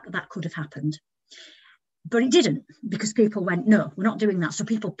honest, that could have happened, but it didn't, because people went, no, we're not doing that. So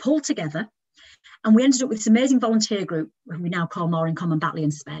people pulled together, and we ended up with this amazing volunteer group who we now call More in Common Batley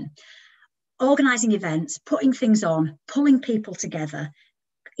and Spen, organising events, putting things on, pulling people together,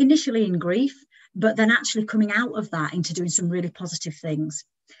 initially in grief, but then actually coming out of that into doing some really positive things.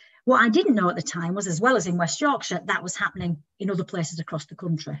 What I didn't know at the time was, as well as in West Yorkshire, that was happening in other places across the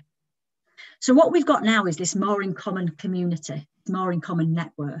country. So what we've got now is this More in Common community, More in Common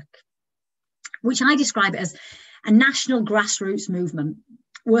network, which I describe as a national grassroots movement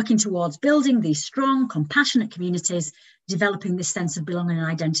working towards building these strong, compassionate communities, developing this sense of belonging and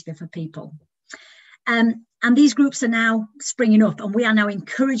identity for people. And these groups are now springing up, and we are now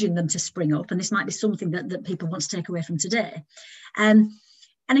encouraging them to spring up. And this might be something that people want to take away from today. And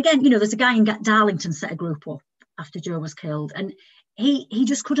again, there's a guy in Darlington set a group up after Jo was killed, and he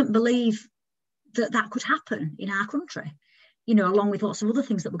just couldn't believe that could happen in our country, along with lots of other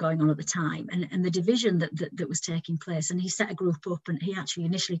things that were going on at the time, and the division that was taking place. And he set a group up, and he actually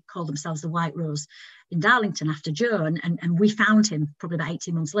initially called themselves the White Rose in Darlington after Jo, and we found him probably about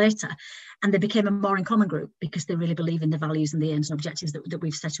 18 months later, and they became a More in Common group because they really believe in the values and the aims and objectives that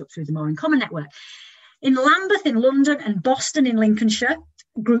we've set up through the More in Common network. In Lambeth in London and Boston in Lincolnshire,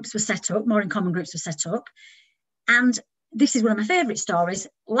 groups were set up, More in Common groups were set up, and this is one of my favourite stories.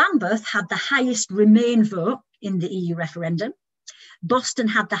 Lambeth had the highest Remain vote in the EU referendum. Boston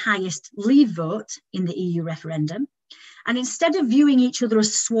had the highest Leave vote in the EU referendum. And instead of viewing each other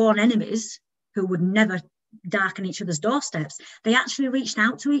as sworn enemies who would never darken each other's doorsteps, they actually reached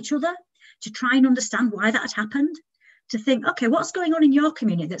out to each other to try and understand why that had happened, to think, okay, what's going on in your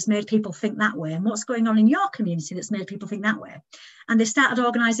community that's made people think that way? And what's going on in your community that's made people think that way? And they started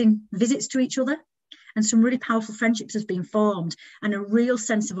organising visits to each other. And some really powerful friendships have been formed, and a real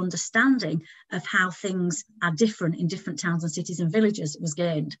sense of understanding of how things are different in different towns and cities and villages was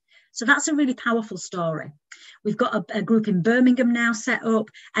gained. So that's a really powerful story. We've got a group in Birmingham now set up,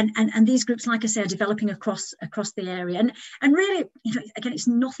 and these groups, like I say, are developing across the area. And really, again, it's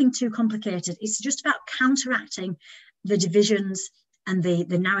nothing too complicated. It's just about counteracting the divisions and the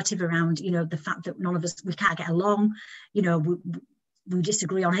narrative around, the fact that none of us, we can't get along, we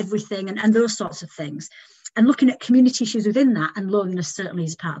disagree on everything, and those sorts of things, and looking at community issues within that, and loneliness certainly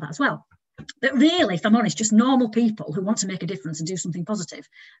is part of that as well. But really, if I'm honest, just normal people who want to make a difference and do something positive,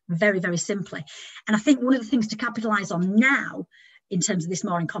 very, very simply. And I think one of the things to capitalise on now in terms of this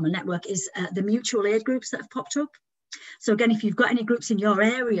More in Common network is the mutual aid groups that have popped up. So again, if you've got any groups in your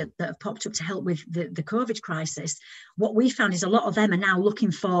area that have popped up to help with the COVID crisis, what we found is a lot of them are now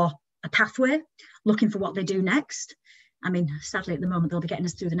looking for a pathway, looking for what they do next. I mean, sadly, at the moment, they'll be getting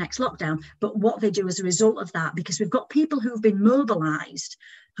us through the next lockdown. But what they do as a result of that, because we've got people who've been mobilised,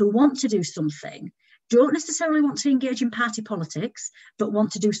 who want to do something, don't necessarily want to engage in party politics, but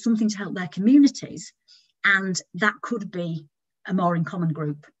want to do something to help their communities. And that could be a More in Common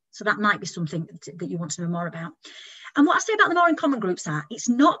group. So that might be something that you want to know more about. And what I say about the More in Common groups are, it's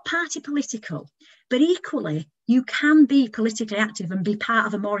not party political, but equally, you can be politically active and be part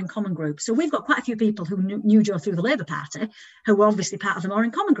of a More in Common group. So we've got quite a few people who knew Joe through the Labour Party, who were obviously part of the More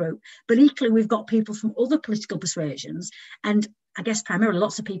in Common group, but equally, we've got people from other political persuasions, and I guess primarily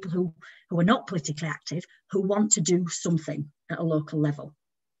lots of people who are not politically active, who want to do something at a local level.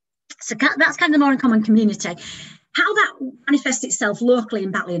 So that's kind of the More in Common community. How that manifests itself locally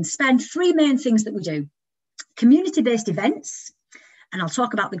in Batley and Spen, three main things that we do. Community-based events, and I'll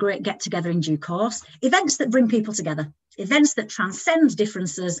talk about the great get-together in due course, events that bring people together, events that transcend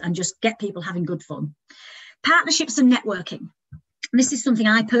differences and just get people having good fun. Partnerships and networking. And this is something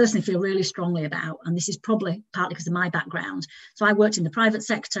I personally feel really strongly about, and this is probably partly because of my background. So I worked in the private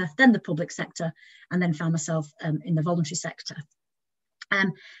sector, then the public sector, and then found myself in the voluntary sector.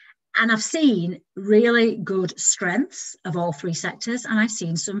 And I've seen really good strengths of all three sectors, and I've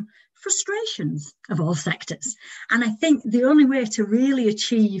seen some frustrations of all sectors. And I think the only way to really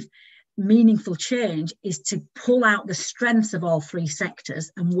achieve meaningful change is to pull out the strengths of all three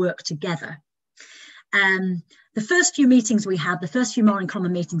sectors and work together. The first few meetings we had, the first few More in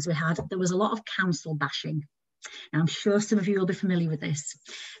Common meetings we had, there was a lot of council bashing. Now, I'm sure some of you will be familiar with this.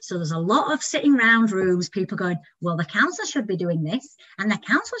 So there's a lot of sitting round rooms, people going, well, the council should be doing this and the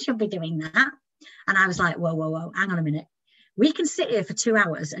council should be doing that. And I was like, whoa, hang on a minute. We can sit here for 2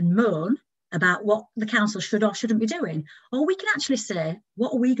 hours and moan about what the council should or shouldn't be doing. Or we can actually say,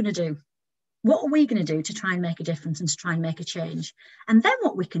 what are we going to do? What are we going to do to try and make a difference and to try and make a change? And then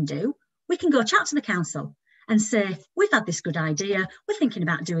what we can do, we can go chat to the council and say, we've had this good idea, we're thinking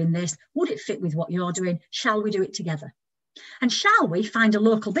about doing this, would it fit with what you're doing? Shall we do it together? And shall we find a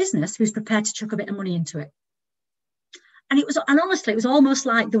local business who's prepared to chuck a bit of money into it? And honestly, it was almost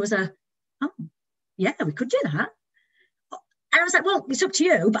like there was oh, yeah, we could do that. And I was like, well, it's up to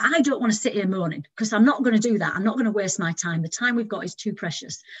you, but I don't want to sit here moaning because I'm not going to do that. I'm not going to waste my time. The time we've got is too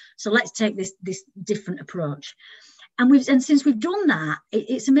precious. So let's take this different approach. And since we've done that,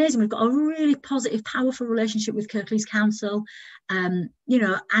 it's amazing. We've got a really positive, powerful relationship with Kirklees Council, and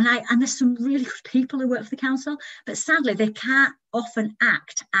there's some really good people who work for the council, but sadly they can't often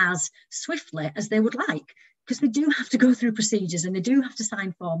act as swiftly as they would like, because they do have to go through procedures and they do have to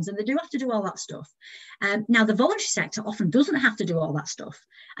sign forms and they do have to do all that stuff. Now, the voluntary sector often doesn't have to do all that stuff.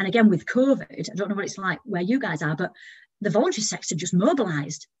 And again, with COVID, I don't know what it's like where you guys are, but the voluntary sector just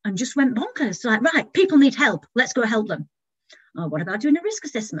mobilised and just went bonkers. So like, right, people need help. Let's go help them. Oh, what about doing a risk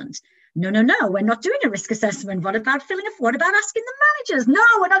assessment? No, we're not doing a risk assessment. What about what about asking the managers? No,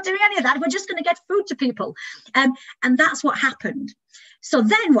 we're not doing any of that. We're just going to get food to people. And that's what happened. So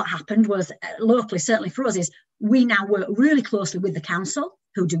then what happened was, locally, certainly for us, is we now work really closely with the council,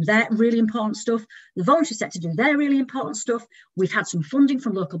 who do their really important stuff. The voluntary sector do their really important stuff. We've had some funding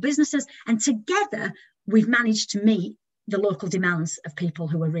from local businesses, and together we've managed to meet the local demands of people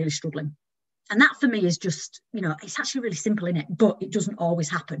who are really struggling. And that for me is just, it's actually really simple, isn't it? But it doesn't always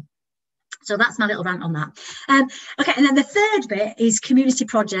happen. So that's my little rant on that. Okay, and then the third bit is community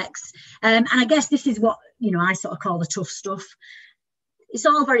projects. And I guess this is what, I sort of call the tough stuff. It's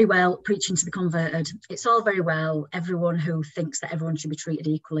all very well preaching to the converted. It's all very well everyone who thinks that everyone should be treated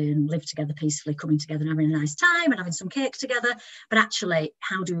equally and live together peacefully, coming together and having a nice time and having some cake together. But actually,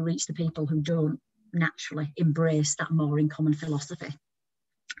 how do we reach the people who don't naturally embrace that More in Common philosophy?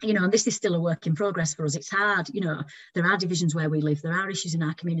 And this is still a work in progress for us. It's hard, there are divisions where we live, there are issues in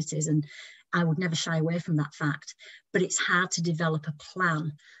our communities, and I would never shy away from that fact. But it's hard to develop a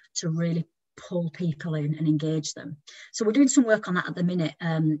plan to really pull people in and engage them. So we're doing some work on that at the minute.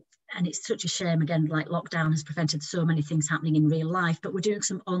 And it's such a shame, again, like lockdown has prevented so many things happening in real life, but we're doing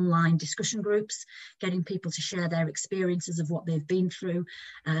some online discussion groups, getting people to share their experiences of what they've been through.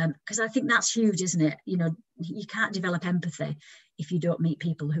 Because I think that's huge, isn't it? You can't develop empathy if you don't meet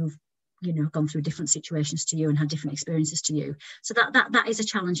people who've gone through different situations to you and had different experiences to you. So that is a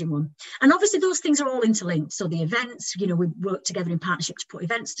challenging one. And obviously those things are all interlinked. So the events, we work together in partnership to put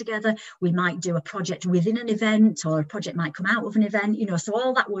events together. We might do a project within an event, or a project might come out of an event, so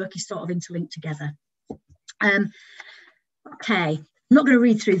all that work is sort of interlinked together. Okay, I'm not going to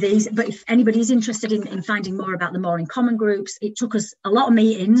read through these, but if anybody's interested in finding more about the More in Common groups, it took us a lot of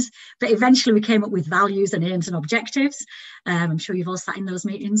meetings, but eventually we came up with values and aims and objectives. I'm sure you've all sat in those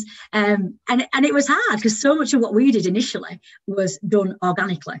meetings. And it was hard, because so much of what we did initially was done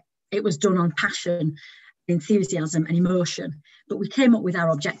organically. It was done on passion, enthusiasm and emotion. But we came up with our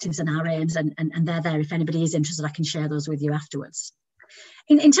objectives and our aims, and they're there. If anybody is interested, I can share those with you afterwards.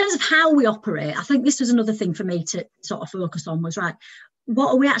 In terms of how we operate, I think this was another thing for me to sort of focus on, was, right,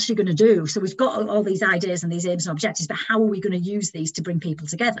 what are we actually going to do? So we've got all these ideas and these aims and objectives, but how are we going to use these to bring people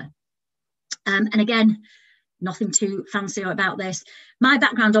together? And again, nothing too fancy about this. My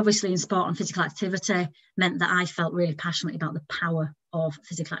background, obviously, in sport and physical activity meant that I felt really passionate about the power of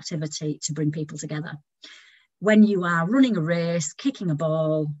physical activity to bring people together. When you are running a race, kicking a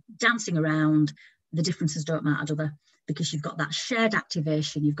ball, dancing around, the differences don't matter, do they? Because you've got that shared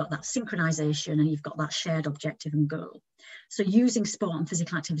activation, you've got that synchronization, and you've got that shared objective and goal. So using sport and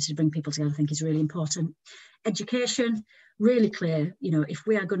physical activity to bring people together, I think, is really important. Education, really clear, if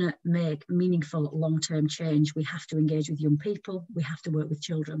we are going to make meaningful long-term change, we have to engage with young people, we have to work with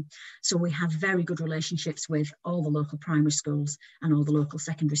children. So we have very good relationships with all the local primary schools and all the local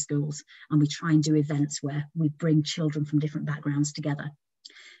secondary schools, and we try and do events where we bring children from different backgrounds together.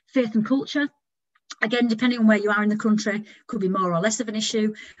 Faith and culture. Again, depending on where you are in the country, could be more or less of an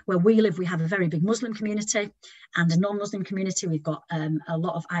issue. Where we live, we have a very big Muslim community and a non-Muslim community. We've got a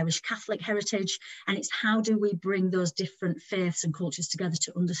lot of Irish Catholic heritage, and it's how do we bring those different faiths and cultures together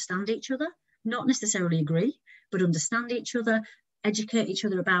to understand each other, not necessarily agree, but understand each other, educate each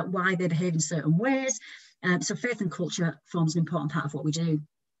other about why they behave in certain ways. So faith and culture forms an important part of what we do.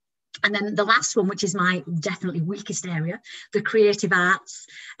 And then the last one, which is my definitely weakest area, the creative arts.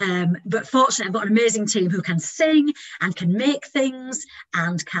 But fortunately, I've got an amazing team who can sing and can make things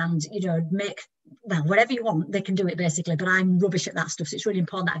and can, make, well, whatever you want, they can do it basically. But I'm rubbish at that stuff. So it's really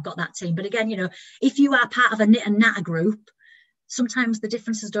important that I've got that team. But again, if you are part of a knit and natter group, sometimes the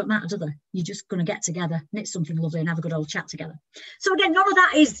differences don't matter, do they? You're just going to get together, knit something lovely and have a good old chat together. So again, none of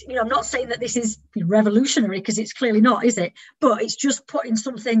that is, I'm not saying that this is revolutionary, because it's clearly not, is it? But it's just putting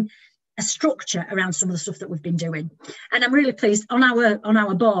a structure around some of the stuff that we've been doing. And I'm really pleased on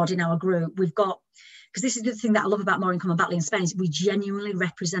our board, in our group, we've got, because this is the thing that I love about More in Common Battling in Spain, is we genuinely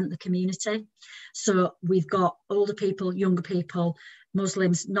represent the community. So we've got older people, younger people,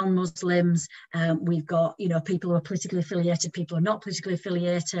 Muslims, non-Muslims, we've got, people who are politically affiliated, people who are not politically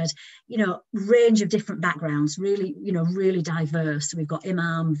affiliated, range of different backgrounds, really, really diverse. We've got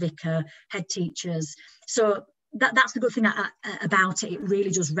imam, vicar, head teachers. So that's the good thing about it. It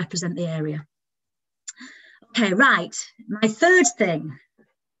really does represent the area. Okay, right. My third thing,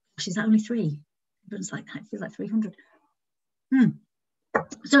 is that only 3? It's like, it feels like 300.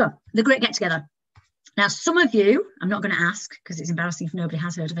 So the Great Get Together. Now, some of you, I'm not going to ask because it's embarrassing if nobody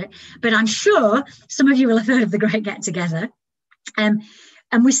has heard of it, but I'm sure some of you will have heard of the Great Get Together. And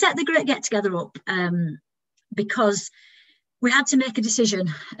we set the Great Get Together up because we had to make a decision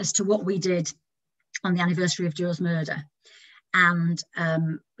as to what we did on the anniversary of Joe's murder. And,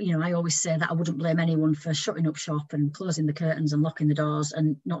 I always say that I wouldn't blame anyone for shutting up shop and closing the curtains and locking the doors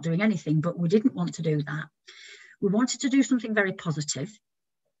and not doing anything, but we didn't want to do that. We wanted to do something very positive,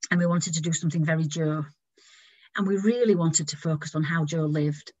 and we wanted to do something very Joe. And we really wanted to focus on how Joe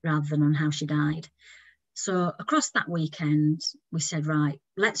lived rather than on how she died. So across that weekend, we said, right,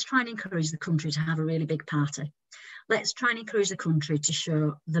 let's try and encourage the country to have a really big party. Let's try and encourage the country to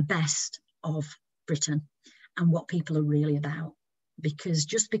show the best of Britain and what people are really about. Because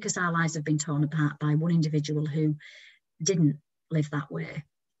just because our lives have been torn apart by one individual who didn't live that way,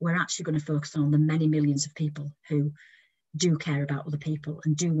 we're actually going to focus on the many millions of people who do care about other people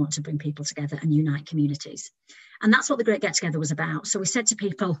and do want to bring people together and unite communities. And that's what the Great Get Together was about. So we said to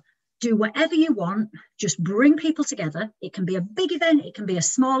people, do whatever you want, just bring people together. It can be a big event, it can be a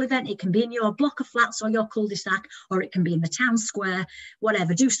small event, it can be in your block of flats or your cul-de-sac, or it can be in the town square,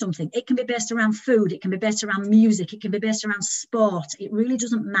 whatever, do something. It can be based around food, it can be based around music, it can be based around sport. It really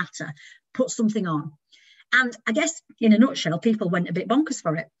doesn't matter. Put something on. And I guess in a nutshell, people went a bit bonkers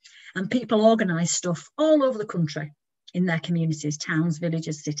for it. And people organised stuff all over the country in their communities, towns,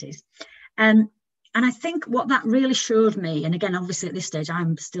 villages, cities. And I think what that really showed me, and again, obviously at this stage,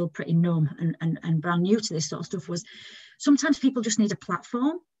 I'm still pretty numb and brand new to this sort of stuff, was sometimes people just need a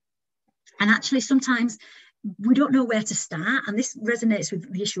platform. And actually sometimes we don't know where to start. And this resonates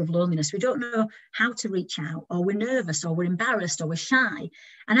with the issue of loneliness. We don't know how to reach out, or we're nervous, or we're embarrassed, or we're shy.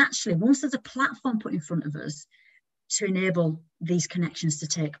 And actually, once there's a platform put in front of us to enable these connections to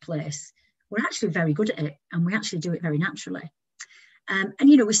take place, we're actually very good at it, and we actually do it very naturally. And,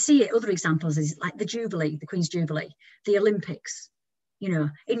 you know, we see it, other examples is like the Jubilee, the Queen's Jubilee, the Olympics. You know,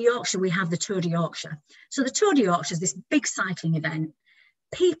 in Yorkshire, we have the Tour de Yorkshire. So the Tour de Yorkshire is this big cycling event.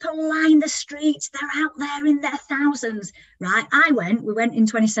 People line the streets, they're out there in their thousands, right? We went in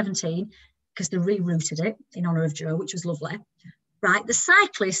 2017 because they rerouted it in honour of Joe, which was lovely, right? The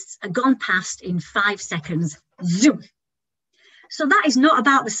cyclists are gone past in 5 seconds, zoom. So that is not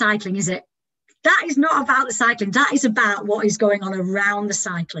about the cycling, is it? That is not about the cycling. That is about what is going on around the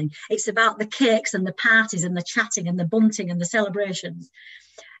cycling. It's about the cakes and the parties and the chatting and the bunting and the celebrations.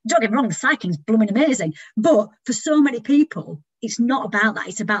 Don't get me wrong, the cycling's blooming amazing. But for so many people, it's not about that.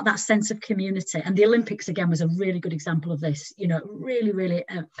 It's about that sense of community. And the Olympics, again, was a really good example of this. You know, really, really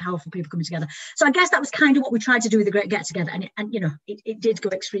powerful people coming together. So I guess that was kind of what we tried to do with the Great Get Together. And you know, it did go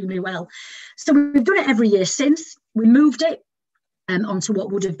extremely well. So we've done it every year since. We moved it onto what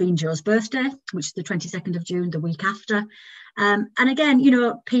would have been Joe's birthday, which is the 22nd of June, the week after. And again, you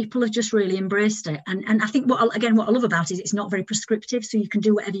know, people have just really embraced it. And I think what I love about it is it's not very prescriptive. So you can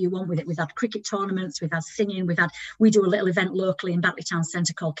do whatever you want with it. We've had cricket tournaments, we've had singing, we do a little event locally in Batley Town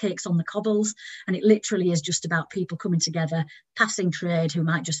Centre called Cakes on the Cobbles. And it literally is just about people coming together, passing trade, who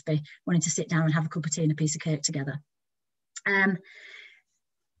might just be wanting to sit down and have a cup of tea and a piece of cake together.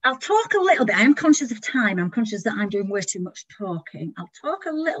 I'll talk a little bit. I am conscious of time. I'm conscious that I'm doing way too much talking. I'll talk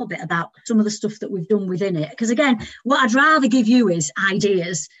a little bit about some of the stuff that we've done within it. Because again, what I'd rather give you is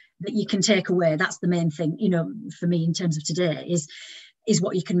ideas that you can take away. That's the main thing, you know, for me in terms of today is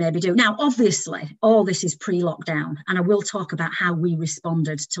what you can maybe do. Now, obviously, all this is pre-lockdown. And I will talk about how we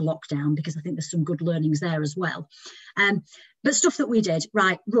responded to lockdown, because I think there's some good learnings there as well. But stuff that we did,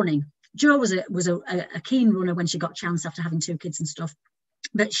 right, running. Jo was a keen runner when she got a chance after having 2 kids and stuff.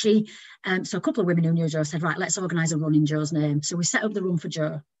 But she, so a couple of women who knew Jo said, right, let's organise a run in Jo's name. So we set up the Run for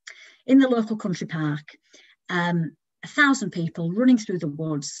Jo in the local country park, 1,000 people running through the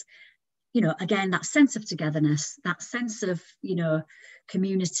woods. You know, again, that sense of togetherness, that sense of, you know,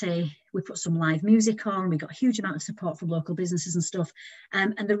 community. We put some live music on. We got a huge amount of support from local businesses and stuff.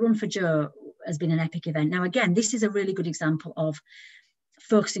 And the Run for Jo has been an epic event. Now, again, this is a really good example of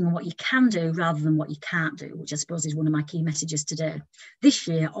focusing on what you can do rather than what you can't do, which I suppose is one of my key messages today. This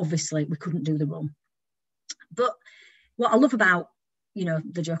year, obviously, we couldn't do the run. But what I love about, you know,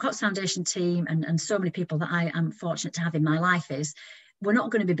 the Jo Cox Foundation team and so many people that I am fortunate to have in my life is we're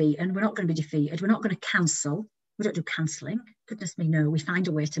not going to be beaten, we're not going to be defeated, we're not going to cancel. We don't do cancelling. Goodness me, no, we find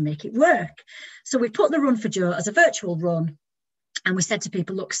a way to make it work. So we put the Run for Jo as a virtual run. And we said to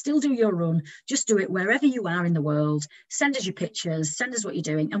people, look, still do your run, just do it wherever you are in the world, send us your pictures, send us what you're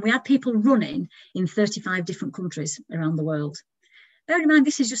doing. And we had people running in 35 different countries around the world. Bear in mind,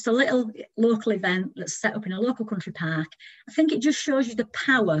 this is just a little local event that's set up in a local country park. I think it just shows you the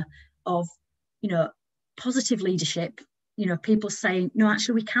power of, you know, positive leadership, you know, people saying, no,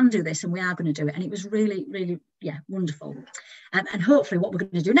 actually, we can do this and we are going to do it. And it was really, really, yeah, wonderful. And hopefully what we're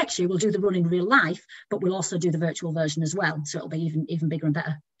going to do next year, we'll do the run in real life, but we'll also do the virtual version as well. So it'll be even bigger and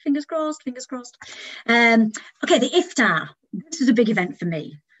better. Fingers crossed, fingers crossed. Okay, the iftar. This is a big event for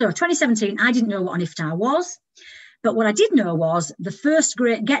me. So 2017, I didn't know what an iftar was. But what I did know was the first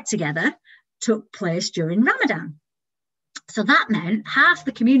great get-together took place during Ramadan. So that meant half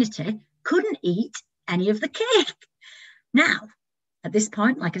the community couldn't eat any of the cake. Now, at this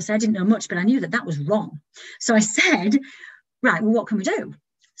point, like I said, I didn't know much, but I knew that that was wrong. So I said, right, well, what can we do?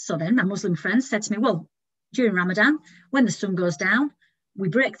 So then my Muslim friends said to me, well, during Ramadan, when the sun goes down, we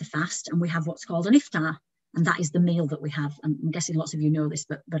break the fast and we have what's called an iftar. And that is the meal that we have. I'm guessing lots of you know this,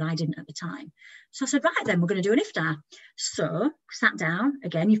 but I didn't at the time. So I said, right, then we're going to do an iftar. So sat down.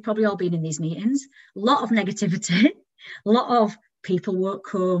 Again, you've probably all been in these meetings. A lot of negativity, a lot of people won't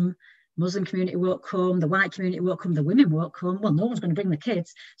come, Muslim community won't come, the white community won't come, the women won't come. Well, no one's going to bring the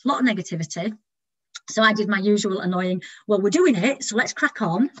kids. It's a lot of negativity. So I did my usual annoying, well, we're doing it, so let's crack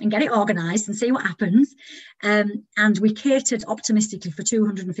on and get it organised and see what happens. And we catered optimistically for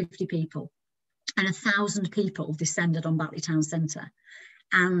 250 people. And 1,000 people descended on Batley Town Centre.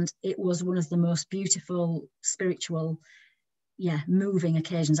 And it was one of the most beautiful, spiritual, moving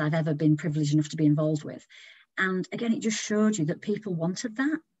occasions I've ever been privileged enough to be involved with. And again, it just showed you that people wanted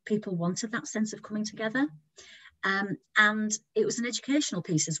that. People wanted that sense of coming together. And it was an educational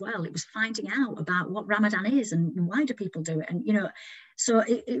piece as well. It was finding out about what Ramadan is and why do people do it. And, you know, so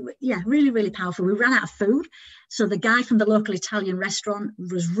yeah, really, really powerful. We ran out of food. So the guy from the local Italian restaurant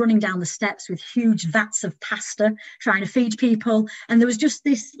was running down the steps with huge vats of pasta, trying to feed people. And there was just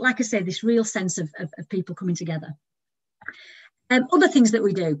this, like I say, this real sense of people coming together. Other things that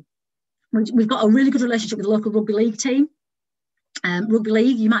we do. We've got a really good relationship with the local rugby league team. Rugby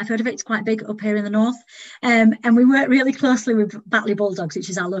league, you might have heard of it, it's quite big up here in the north, and we work really closely with Batley Bulldogs, which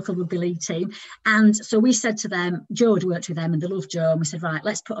is our local rugby league team. And so we said to them, Joe had worked with them and they love Joe, and we said, right,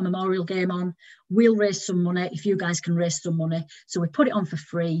 let's put a memorial game on, we'll raise some money if you guys can raise some money. So we put it on for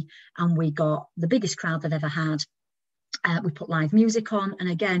free and we got the biggest crowd they've ever had. We put live music on, and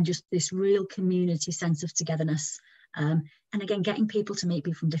again, just this real community sense of togetherness. And again, getting people to meet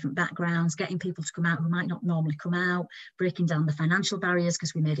people from different backgrounds, getting people to come out who might not normally come out, breaking down the financial barriers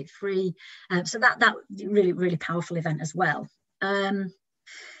because we made it free. So that really, really powerful event as well. Yeah,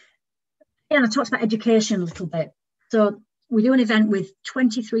 I talked about education a little bit. So we do an event with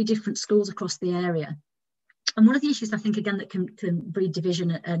 23 different schools across the area. And one of the issues I think, again, that can breed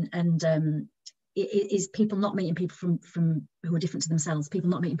division and is people not meeting people from who are different to themselves, people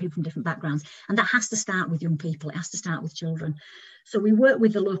not meeting people from different backgrounds. And that has to start with young people. It has to start with children. So we work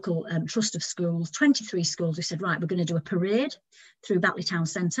with the local trust of schools, 23 schools. We said, right, we're going to do a parade through Batley Town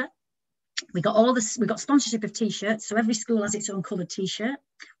Centre. We got sponsorship of T-shirts. So every school has its own coloured T-shirt.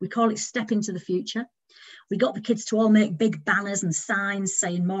 We call it Step Into the Future. We got the kids to all make big banners and signs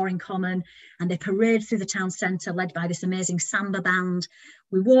saying more in common, and they parade through the town centre led by this amazing samba band.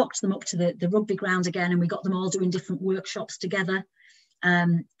 We walked them up to the rugby ground again, and we got them all doing different workshops together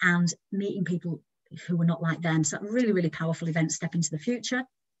and meeting people who were not like them. So a really, really powerful event, Step Into the Future.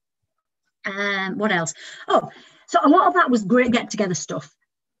 What else? Oh, so a lot of that was great get-together stuff.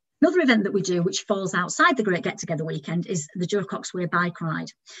 Another event that we do, which falls outside the Great Get Together weekend, is the Joe Cox Way bike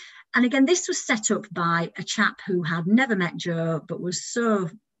ride. And again, this was set up by a chap who had never met Joe, but was so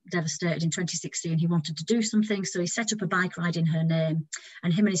devastated in 2016. He wanted to do something, so he set up a bike ride in her name.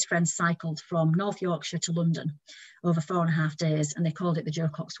 And him and his friends cycled from North Yorkshire to London over 4.5 days, and they called it the Joe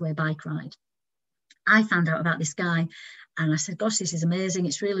Cox Way bike ride. I found out about this guy and I said, gosh, this is amazing.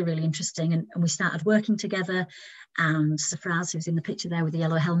 It's really, really interesting. And we started working together, and Safraz, who's in the picture there with the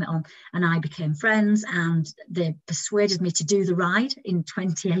yellow helmet on, and I became friends, and they persuaded me to do the ride in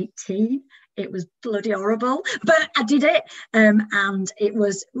 2018. It was bloody horrible, but I did it. And it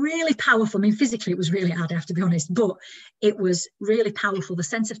was really powerful. I mean, physically, it was really hard, I have to be honest, but it was really powerful. The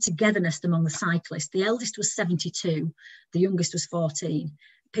sense of togetherness among the cyclists. The eldest was 72, the youngest was 14.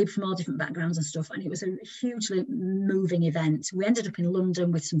 People from all different backgrounds and stuff, and it was a hugely moving event. We ended up in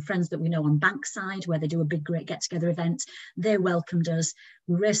London with some friends that we know on Bankside, where they do a big great get-together event. They welcomed us.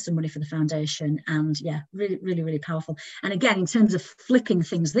 We raised some money for the foundation, and yeah, really, really, really powerful. And again, in terms of flipping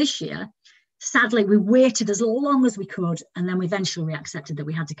things this year, sadly, we waited as long as we could, and then eventually we accepted that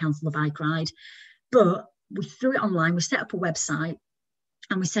we had to cancel the bike ride. But we threw it online. We set up a website,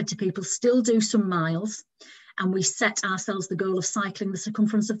 and we said to people, still do some miles. And we set ourselves the goal of cycling the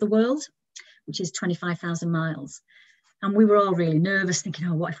circumference of the world, which is 25,000 miles. And we were all really nervous, thinking,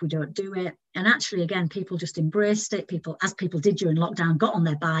 oh, what if we don't do it? And actually, again, people just embraced it. People, as people did during lockdown, got on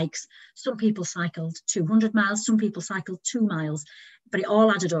their bikes. Some people cycled 200 miles, some people cycled 2 miles, but it all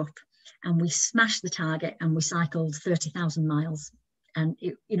added up. And we smashed the target, and we cycled 30,000 miles. And,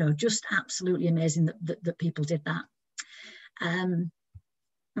 it, you know, just absolutely amazing that people did that.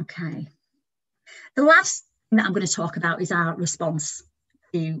 Okay. The last that I'm going to talk about is our response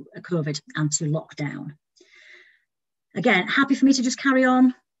to COVID and to lockdown. Again, happy for me to just carry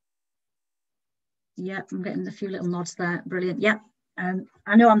on. Yep, I'm getting a few little nods there. Brilliant. Yep.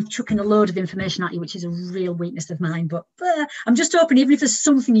 I know I'm chucking a load of information at you, which is a real weakness of mine, but I'm just hoping, even if there's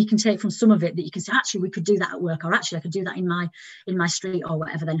something you can take from some of it, that you can say, actually, we could do that at work, or actually I could do that in my street or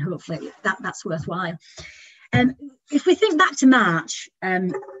whatever, then hopefully that's worthwhile. If we think back to March,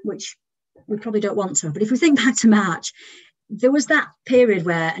 which we probably don't want to, but if we think back to March, there was that period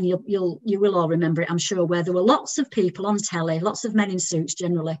where, and you will all remember it, I'm sure, where there were lots of people on telly, lots of men in suits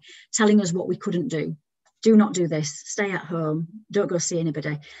generally, telling us what we couldn't do. Do not do this, stay at home, don't go see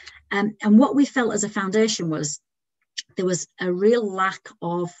anybody. And what we felt as a foundation was there was a real lack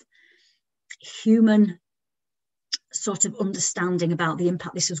of human sort of understanding about the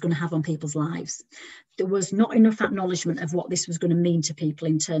impact this was going to have on people's lives. There was not enough acknowledgement of what this was going to mean to people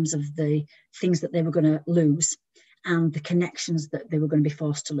in terms of the things that they were going to lose and the connections that they were going to be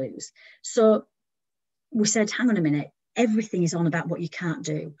forced to lose. So we said, hang on a minute, everything is on about what you can't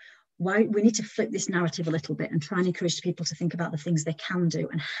do. why we need to flip this narrative a little bit and try and encourage people to think about the things they can do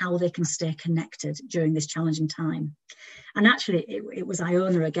and how they can stay connected during this challenging time. And actually, it was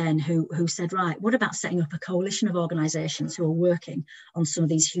Iona again who said, right, what about setting up a coalition of organisations who are working on some of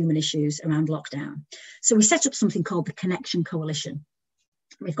these human issues around lockdown? So we set up something called the Connection Coalition.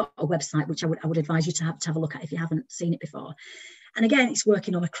 We've got a website, which I would advise you to have a look at if you haven't seen it before. And again, it's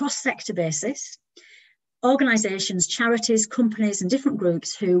working on a cross-sector basis. Organisations, charities, companies and different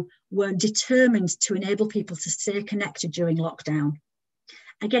groups who were determined to enable people to stay connected during lockdown.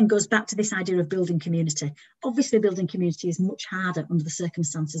 Again, goes back to this idea of building community. Obviously, building community is much harder under the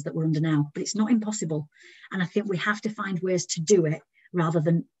circumstances that we're under now, but it's not impossible. And I think we have to find ways to do it rather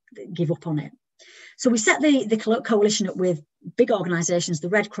than give up on it. So we set the coalition up with big organisations, the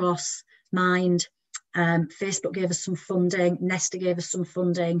Red Cross, Mind, Facebook gave us some funding, Nesta gave us some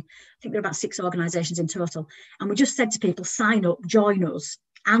funding. I think there are about 6 organisations in total. And we just said to people, sign up, join us.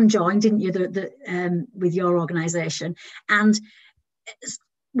 And join, didn't you, with your organisation? And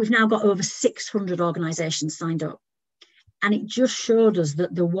we've now got over 600 organisations signed up. And it just showed us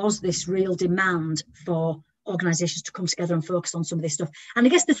that there was this real demand for organisations to come together and focus on some of this stuff. And I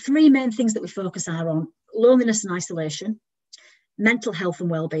guess the 3 main things that we focus are on loneliness and isolation, mental health and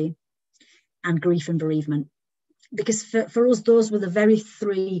wellbeing, and grief and bereavement. Because for us, those were the very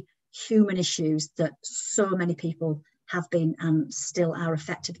 3 human issues that so many people have been and still are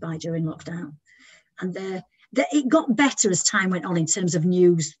affected by during lockdown. And it got better as time went on in terms of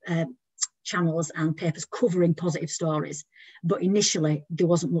news channels and papers covering positive stories. But initially, there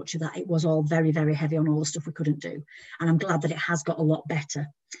wasn't much of that. It was all very, very heavy on all the stuff we couldn't do. And I'm glad that it has got a lot better.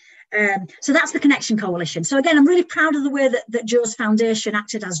 So that's the Connection Coalition. So again, I'm really proud of the way that Joe's foundation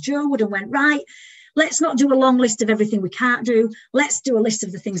acted as Joe would and went, right, let's not do a long list of everything we can't do. Let's do a list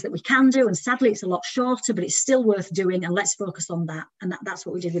of the things that we can do. And sadly, it's a lot shorter, but it's still worth doing. And let's focus on that. And that's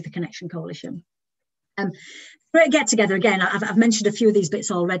what we did with the Connection Coalition. Great get together again. I've mentioned a few of these bits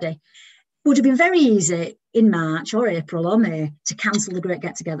already. It would have been very easy in March or April or May to cancel the Great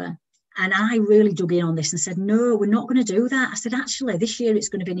Get Together. And I really dug in on this and said, no, we're not going to do that. I said, actually, this year it's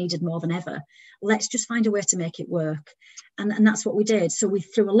going to be needed more than ever. Let's just find a way to make it work. And that's what we did. So we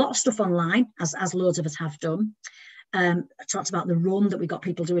threw a lot of stuff online, as loads of us have done. I talked about the run that we got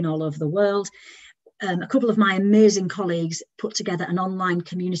people doing all over the world. A couple of my amazing colleagues put together an online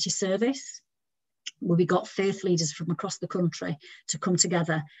community service where we got faith leaders from across the country to come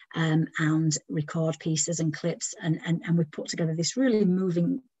together and record pieces and clips. And we put together this really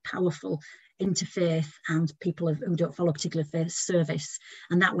moving, powerful interfaith and people who don't follow a particular faith service.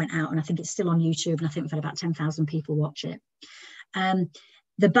 And that went out, and I think it's still on YouTube, and I think we've had about 10,000 people watch it.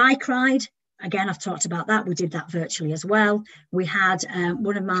 The bike ride, again, I've talked about that. We did that virtually as well. We had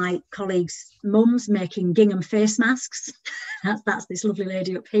one of my colleagues' mums making gingham face masks. That's this lovely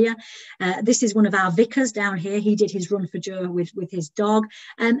lady up here. This is one of our vicars down here. He did his run for Joe with his dog.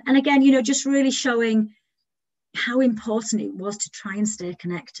 And again, just really showing how important it was to try and stay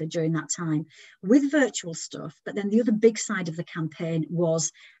connected during that time with virtual stuff. But then the other big side of the campaign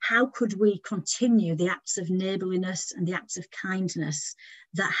was, how could we continue the acts of neighbourliness and the acts of kindness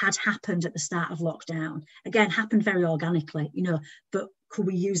that had happened at the start of lockdown? Again, happened very organically, but could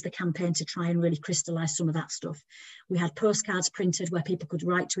we use the campaign to try and really crystallise some of that stuff? We had postcards printed where people could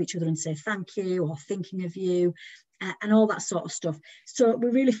write to each other and say thank you or thinking of you and all that sort of stuff. So we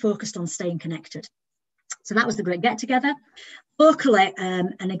really focused on staying connected. So that was the Great Get Together. Locally,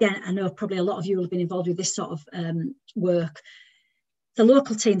 and again, I know probably a lot of you will have been involved with this sort of work. The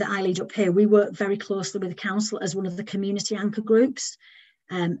local team that I lead up here, we work very closely with the council as one of the community anchor groups,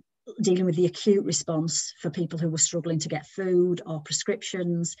 dealing with the acute response for people who were struggling to get food or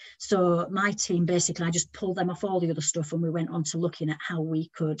prescriptions. So my team, basically, I just pulled them off all the other stuff and we went on to looking at how we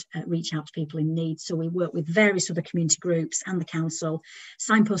could reach out to people in need. So we work with various other community groups and the council,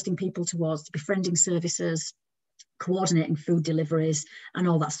 signposting people towards befriending services, coordinating food deliveries and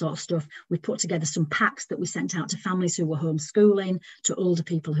all that sort of stuff. We put together some packs that we sent out to families who were homeschooling, to older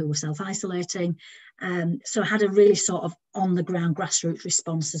people who were self-isolating. So I had a really sort of on-the-ground grassroots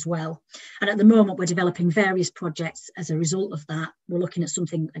response as well. And at the moment, we're developing various projects as a result of that. We're looking at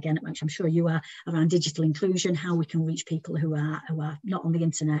something, again, which I'm sure you are, around digital inclusion, how we can reach people who are not on the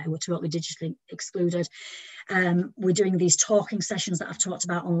internet, who are totally digitally excluded. We're doing these talking sessions that I've talked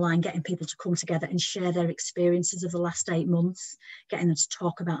about online, getting people to come together and share their experiences of the last 8 months, getting them to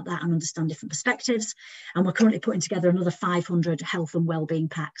talk about that and understand different perspectives. And we're currently putting together another 500 health and wellbeing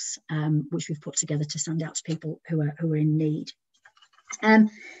packs, which we've put together to send out to people who are in need.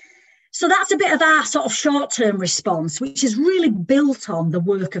 So that's a bit of our sort of short-term response, which is really built on the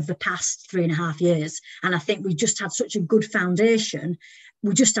work of the past 3.5 years. And I think we just had such a good foundation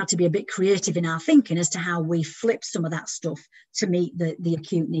we just had to be a bit creative in our thinking as to how we flip some of that stuff to meet the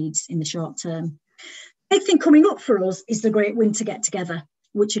acute needs in the short term. Big thing coming up for us is the Great Winter Get Together,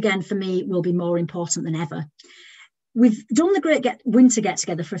 which again for me will be more important than ever. We've done the Great Winter Get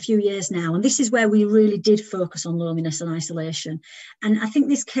Together for a few years now, and this is where we really did focus on loneliness and isolation. And I think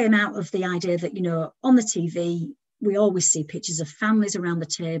this came out of the idea that, you know, on the TV, we always see pictures of families around the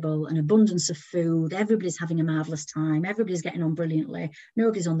table, an abundance of food, everybody's having a marvellous time, everybody's getting on brilliantly,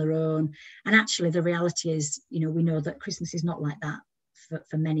 nobody's on their own. And actually the reality is, you know, we know that Christmas is not like that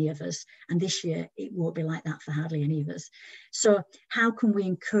for many of us. And this year, it won't be like that for hardly any of us. So how can we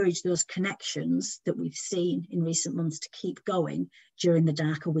encourage those connections that we've seen in recent months to keep going during the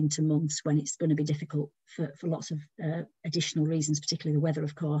darker winter months when it's going to be difficult for lots of additional reasons, particularly the weather,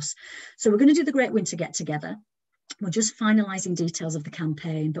 of course. So we're going to do the Great Winter Get Together. We're just finalising details of the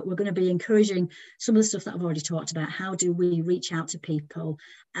campaign, but we're going to be encouraging some of the stuff that I've already talked about. How do we reach out to people?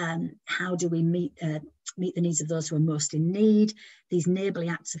 How do we meet the needs of those who are most in need? These neighbourly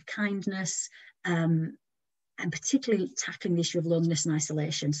acts of kindness, and particularly tackling the issue of loneliness and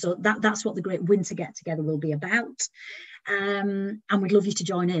isolation. So that's what the Great Winter Get Together will be about. And we'd love you to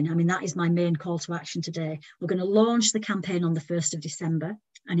join in. I mean, that is my main call to action today. We're going to launch the campaign on the 1st of December,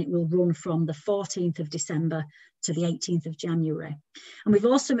 and it will run from the 14th of December to the 18th of January. And we've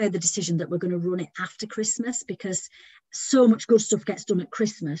also made the decision that we're going to run it after Christmas, because so much good stuff gets done at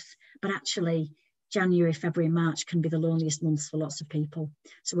Christmas, but actually January, February, and March can be the loneliest months for lots of people.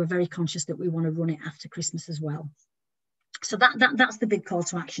 So we're very conscious that we want to run it after Christmas as well. So that's the big call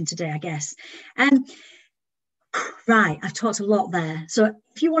to action today, I guess. Right, I've talked a lot there. So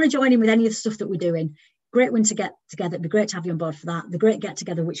if you want to join in with any of the stuff that we're doing, Great Winter Get Together, it'd be great to have you on board for that. The Great Get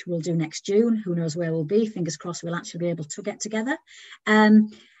Together, which we'll do next June, who knows where we'll be, fingers crossed we'll actually be able to get together.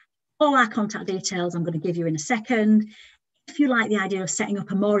 All our contact details I'm going to give you in a second. If you like the idea of setting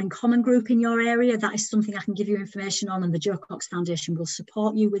up a more in common group in your area, that is something I can give you information on, and the Joe Cox Foundation will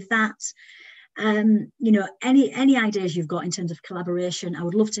support you with that. You know, any ideas you've got in terms of collaboration, I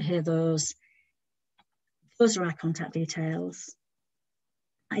would love to hear those. Those are our contact details.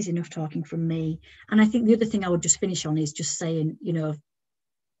 That is enough talking from me. And I think the other thing I would just finish on is just saying, you know,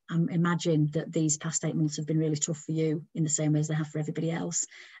 imagine that these past 8 months have been really tough for you in the same way as they have for everybody else.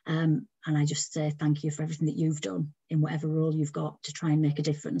 And I just say thank you for everything that you've done in whatever role you've got to try and make a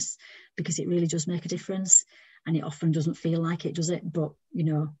difference, because it really does make a difference. And it often doesn't feel like it, does it? But, you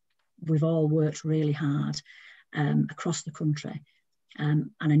know, we've all worked really hard across the country.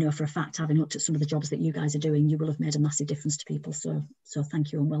 And I know for a fact, having looked at some of the jobs that you guys are doing, you will have made a massive difference to people. So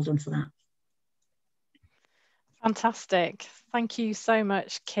thank you and well done for that. Fantastic. Thank you so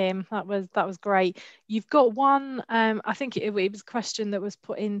much, Kim. That was great. You've got one, I think it was a question that was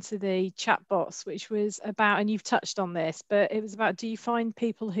put into the chat box, which was about, and you've touched on this, but it was about, do you find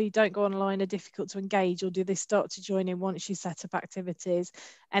people who don't go online are difficult to engage, or do they start to join in once you set up activities?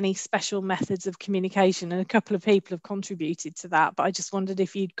 Any special methods of communication? And a couple of people have contributed to that, but I just wondered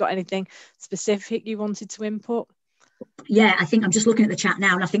if you'd got anything specific you wanted to input. Yeah, I think I'm just looking at the chat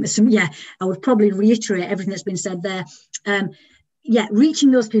now, and I think there's some, I would probably reiterate everything that's been said there.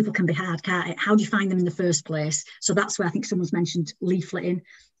 Reaching those people can be hard, can't it? How do you find them in the first place? So that's where I think someone's mentioned leafleting.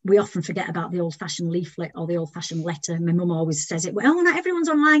 We often forget about the old-fashioned leaflet or the old-fashioned letter. My mum always says it, well, not everyone's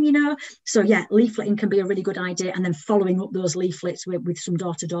online, you know. So yeah, leafleting can be a really good idea, and then following up those leaflets with some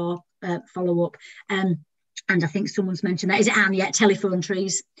door-to-door follow-up. And I think someone's mentioned that. Is it Anne? Yeah, telephone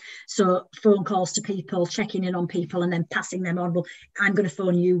trees. So phone calls to people, checking in on people, and then passing them on. Well, I'm going to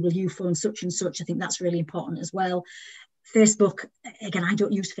phone you. Will you phone such and such? I think that's really important as well. Facebook, again, I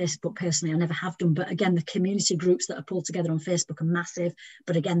don't use Facebook personally. I never have done. But again, the community groups that are pulled together on Facebook are massive.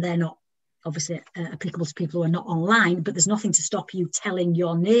 But again, they're not obviously applicable to people who are not online, but there's nothing to stop you telling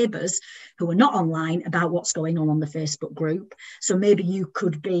your neighbours who are not online about what's going on the Facebook group. So maybe you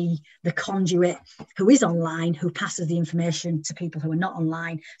could be the conduit who is online, who passes the information to people who are not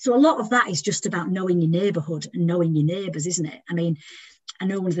online. So a lot of that is just about knowing your neighbourhood and knowing your neighbours, isn't it? I mean, I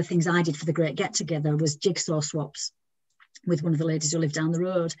know one of the things I did for the Great Get Together was jigsaw swaps with one of the ladies who lived down the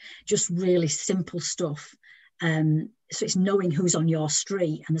road, just really simple stuff. So it's knowing who's on your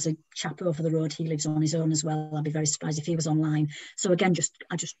street, and there's a chap over the road, he lives on his own as well. I'd be very surprised if he was online. So again,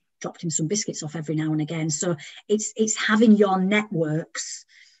 I just dropped him some biscuits off every now and again. So it's having your networks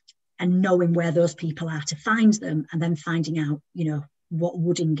and knowing where those people are to find them, and then finding out, you know, what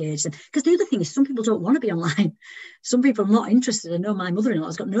would engage them. Because the other thing is, some people don't want to be online. Some people are not interested. I know my mother-in-law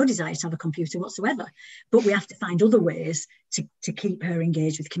has got no desire to have a computer whatsoever, but we have to find other ways to keep her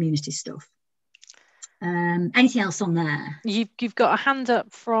engaged with community stuff. Anything else on there? You've got a hand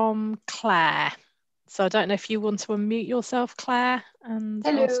up from Claire. So I don't know if you want to unmute yourself, Claire, and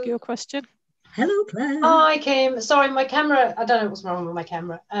Hello. ask your question. Hello, Claire. Hi, Kim. Sorry, my camera, I don't know what's wrong with my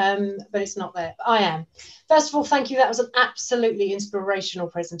camera, but it's not there. But I am. First of all, thank you. That was an absolutely inspirational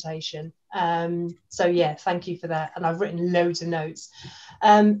presentation. So yeah, thank you for that. And I've written loads of notes.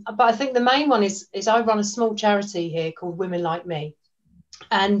 But I think the main one is I run a small charity here called Women Like Me.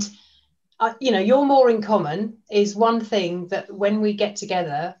 And, you know, You're More in Common is one thing that when we get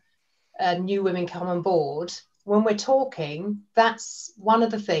together, new women come on board, when we're talking, that's one of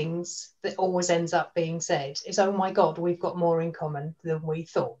the things that always ends up being said is, oh my God, we've got more in common than we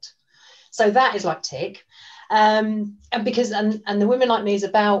thought. So that is like tick. And the Women Like Me is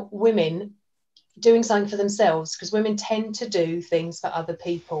about women doing something for themselves, because women tend to do things for other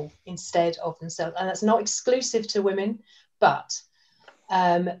people instead of themselves. And that's not exclusive to women, but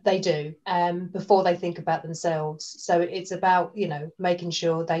they do before they think about themselves. So it's about, you know, making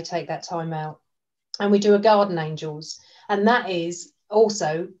sure they take that time out. And we do a Garden Angels, and that is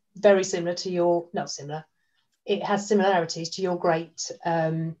also very similar to your, not similar, it has similarities to your great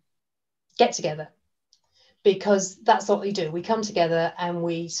get together, because that's what we do. We come together and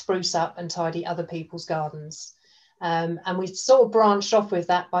we spruce up and tidy other people's gardens. And we sort of branched off with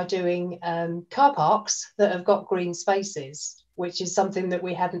that by doing car parks that have got green spaces, which is something that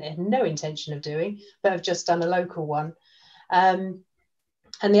we had no intention of doing, but have just done a local one. And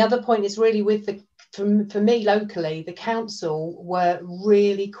the other point is really with for me locally, the council were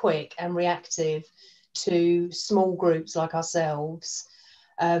really quick and reactive to small groups like ourselves,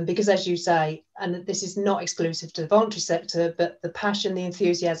 because as you say, and this is not exclusive to the voluntary sector, but the passion, the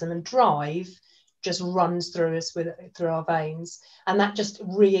enthusiasm and drive just runs through us through our veins, and that just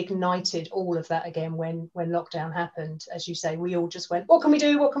reignited all of that again when lockdown happened. As you say, we all just went, what can we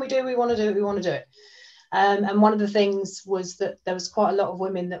do, what can we do, we want to do it, we want to do it. And one of the things was that there was quite a lot of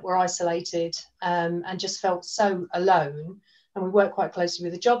women that were isolated and just felt so alone. And we worked quite closely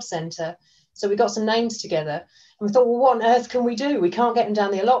with the job centre. So we got some names together and we thought, well, what on earth can we do? We can't get them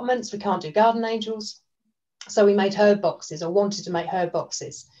down the allotments. We can't do Garden Angels. So we made herb boxes, or wanted to make herb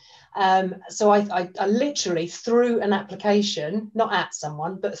boxes. So I literally threw an application, not at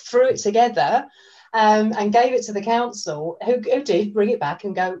someone, but threw it together and gave it to the council, who did bring it back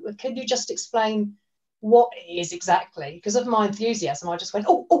and go, can you just explain what it is exactly? Because of my enthusiasm, I just went,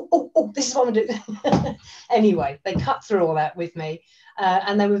 oh, this is what I'm doing. Anyway, they cut through all that with me,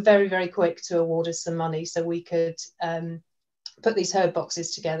 and they were very, very quick to award us some money so we could put these herb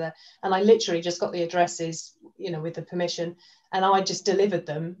boxes together. And I literally just got the addresses, you know, with the permission, and I just delivered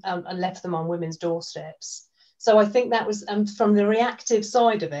them and left them on women's doorsteps. So I think that was, from the reactive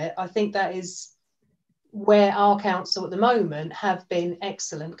side of it, I think that is where our council at the moment have been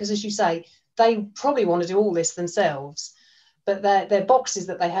excellent, because as you say, they probably want to do all this themselves, but they're boxes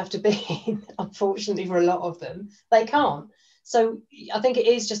that they have to be in, unfortunately for a lot of them, they can't. So I think it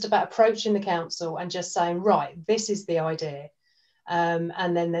is just about approaching the council and just saying, right, this is the idea.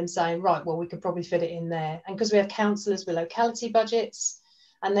 And then them saying, right, well, we could probably fit it in there. And because we have councillors with locality budgets,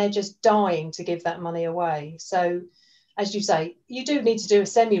 and they're just dying to give that money away. So as you say, you do need to do a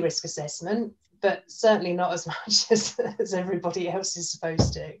semi-risk assessment, but certainly not as much as everybody else is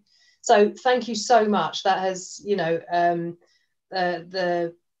supposed to. So thank you so much. That has, you know,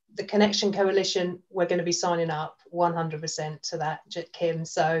 the Connection Coalition, we're going to be signing up 100% to that, Kim.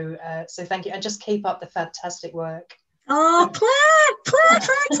 So thank you, and just keep up the fantastic work. Oh,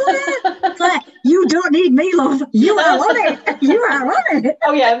 Claire, you don't need me, love. You are on it. You are on it.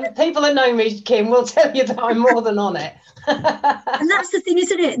 Oh yeah, people that know me, Kim, will tell you that I'm more than on it. And that's the thing,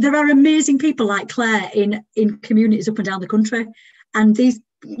 isn't it? There are amazing people like Claire in communities up and down the country, and these,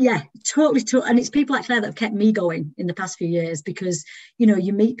 yeah, totally. And it's people like Claire that have kept me going in the past few years, because, you know,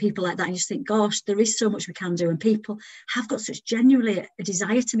 you meet people like that and you just think, gosh, there is so much we can do, and people have got such genuinely a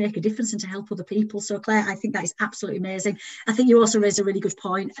desire to make a difference and to help other people. So Claire, I think that is absolutely amazing. I think you also raised a really good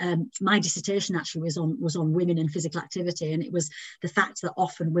point. My dissertation actually was on women and physical activity, and it was the fact that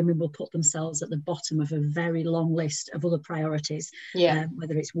often women will put themselves at the bottom of a very long list of other priorities,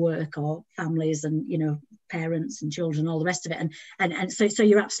 whether it's work or families and, you know, parents and children, all the rest of it. And so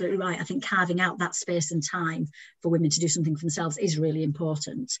you're absolutely right. I think carving out that space and time for women to do something for themselves is really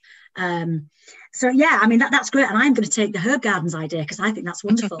important. So yeah, I mean, that's great. And I'm going to take the herb gardens idea, because I think that's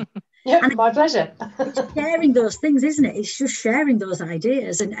wonderful. Yeah, my pleasure. It's sharing those things, isn't it? It's just sharing those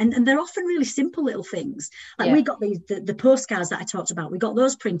ideas, and they're often really simple little things. Like we got the postcards that I talked about, we got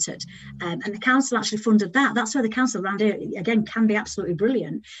those printed, and the council actually funded that. That's where the council around here, again, can be absolutely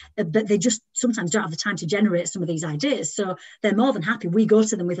brilliant, but they just sometimes don't have the time to generate some of these ideas. So they're more than happy. We go go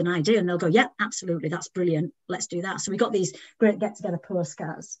to them with an idea and they'll go, yeah, absolutely, that's brilliant, let's do that. So we got these great get-together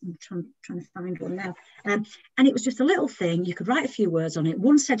postcards. I'm trying to find one now. And it was just a little thing. You could write a few words on it.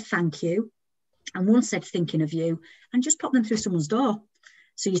 One said thank you, and one said thinking of you, and just pop them through someone's door.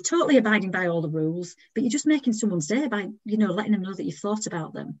 So you're totally abiding by all the rules, but you're just making someone's day by, you know, letting them know that you've thought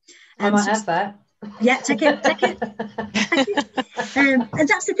about them. I might have that. Yeah, take it. And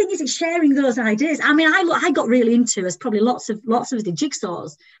that's the thing, is it's sharing those ideas. I mean, I got really into, as probably lots of us did,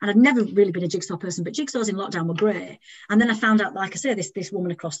 jigsaws, and I'd never really been a jigsaw person, but jigsaws in lockdown were great. And then I found out, like I say, this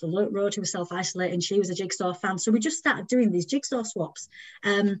woman across the road who was self-isolating, she was a jigsaw fan. So we just started doing these jigsaw swaps.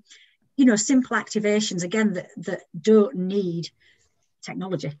 You know, simple activations, again, that don't need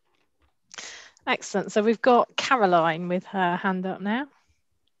technology. Excellent. So we've got Caroline with her hand up now.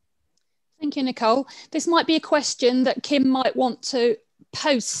 Thank you, Nicole. This might be a question that Kim might want to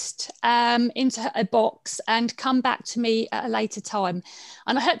post into a box and come back to me at a later time.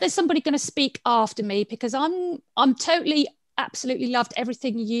 And I hope there's somebody going to speak after me, because I'm totally, absolutely loved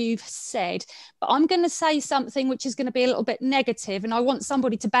everything you've said, but I'm going to say something which is going to be a little bit negative, and I want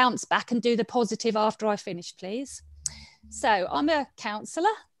somebody to bounce back and do the positive after I finish, please. So I'm a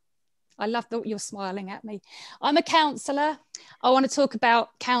counsellor. I love that you're smiling at me. I'm a counsellor. I want to talk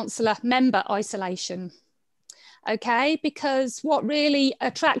about counsellor member isolation. Okay, because what really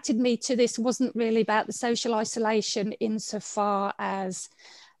attracted me to this wasn't really about the social isolation insofar as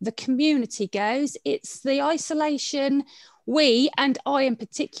the community goes. It's the isolation we, and I in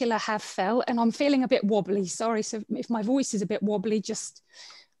particular, have felt, and I'm feeling a bit wobbly. Sorry, so if my voice is a bit wobbly, just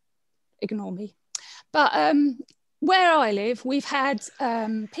ignore me. But where I live, we've had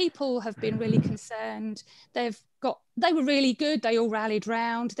people have been really concerned. They were really good. They all rallied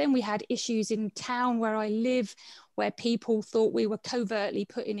round. Then we had issues in town where I live, where people thought we were covertly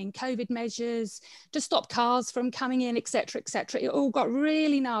putting in COVID measures to stop cars from coming in, etc., etc. It all got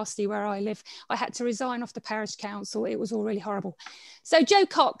really nasty where I live. I had to resign off the parish council. It was all really horrible. So Jo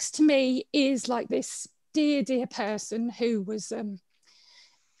Cox, to me, is like this dear, dear person who was...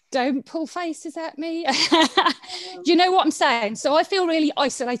 don't pull faces at me. Do you know what I'm saying? So I feel really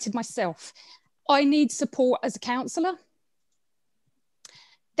isolated myself. I need support as a counsellor.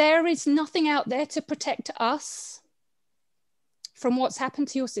 There is nothing out there to protect us from what's happened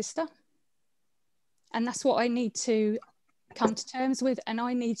to your sister. And that's what I need to come to terms with, and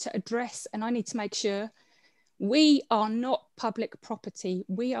I need to address, and I need to make sure we are not public property.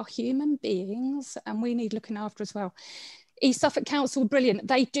 We are human beings, and we need looking after as well. East Suffolk Council, brilliant.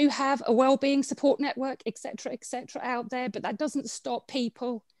 They do have a wellbeing support network, etc., out there, but that doesn't stop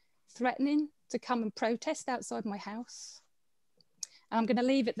people threatening to come and protest outside my house. And I'm going to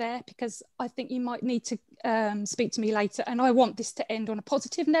leave it there because I think you might need to speak to me later. And I want this to end on a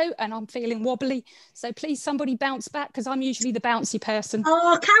positive note, and I'm feeling wobbly. So please, somebody bounce back, because I'm usually the bouncy person.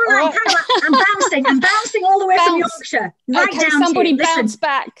 Oh, Caroline, Caroline, I'm bouncing all the way from Yorkshire. Right okay, down somebody to you. bounce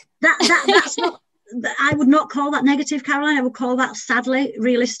back. That's not... I would not call that negative, Caroline. I would call that sadly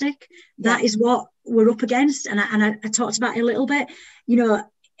realistic. That is what we're up against. And I talked about it a little bit. You know,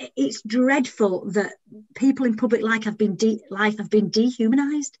 it's dreadful that people in public life have been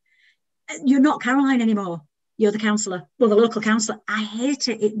dehumanised. You're not Caroline anymore. You're the counsellor. Well, the local counsellor. I hate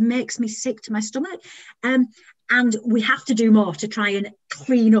it. It makes me sick to my stomach. And we have to do more to try and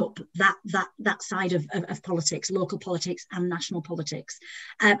clean up that side of politics, local politics and national politics.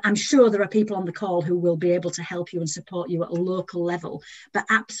 I'm sure there are people on the call who will be able to help you and support you at a local level, but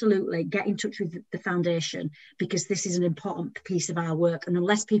absolutely get in touch with the foundation, because this is an important piece of our work. And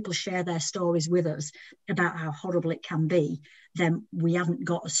unless people share their stories with us about how horrible it can be, then we haven't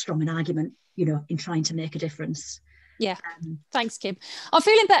got as strong an argument, you know, in trying to make a difference. Yeah, thanks, Kim. I'm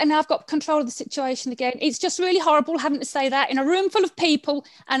feeling better now. I've got control of the situation again. It's just really horrible having to say that in a room full of people.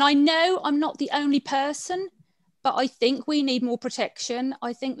 And I know I'm not the only person, but I think we need more protection.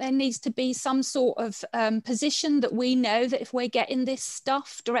 I think there needs to be some sort of position that we know that if we're getting this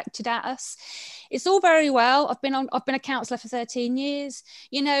stuff directed at us, it's all very well. I've been a counsellor for 13 years.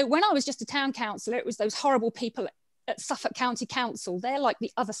 You know, when I was just a town councillor, it was those horrible people at Suffolk County Council. They're like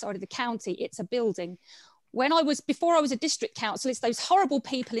the other side of the county. It's a building. Before I was a district council, it's those horrible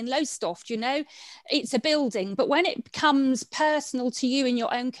people in Lowestoft, you know, it's a building. But when it becomes personal to you in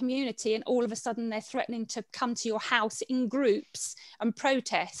your own community, and all of a sudden they're threatening to come to your house in groups and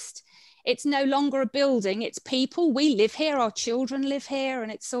protest, it's no longer a building, it's people. We live here, our children live here,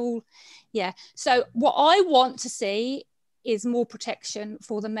 and it's all, yeah. So what I want to see is more protection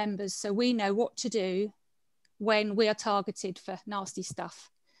for the members, so we know what to do when we are targeted for nasty stuff.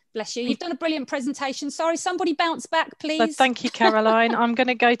 Bless you. You've done a brilliant presentation. Sorry, somebody bounce back, please. So thank you, Caroline. I'm going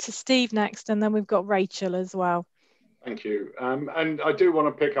to go to Steve next, and then we've got Rachel as well. Thank you. And I do want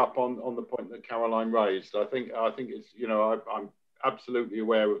to pick up on the point that Caroline raised. I think it's, you know, I'm absolutely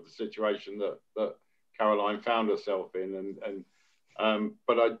aware of the situation that Caroline found herself in,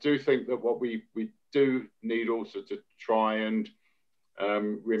 but I do think that what we do need also to try and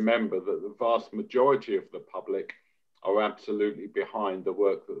remember that the vast majority of the public are absolutely behind the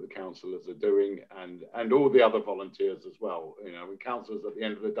work that the councillors are doing, and all the other volunteers as well. You know, and councillors at the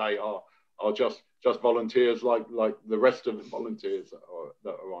end of the day are just volunteers like the rest of the volunteers that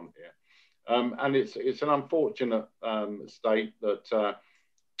are on here. And it's an unfortunate state that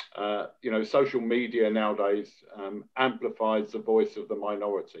you know, social media nowadays amplifies the voice of the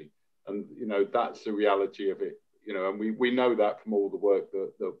minority, and you know, that's the reality of it. You know, and we know that from all the work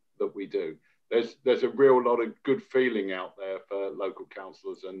that we do. There's a real lot of good feeling out there for local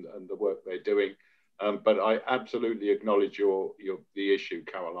councillors and the work they're doing. But I absolutely acknowledge the issue,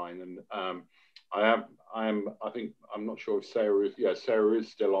 Caroline, and I think I'm not sure if Sarah is. Yeah, Sarah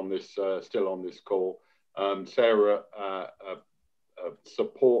is still on this call. Sarah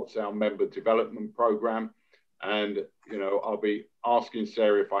supports our member development program, and you know, I'll be asking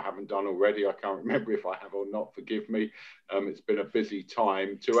Sarah, if I haven't done already, I can't remember if I have or not, forgive me. It's been a busy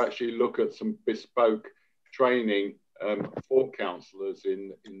time, to actually look at some bespoke training for councillors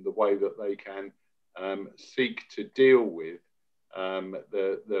in the way that they can seek to deal with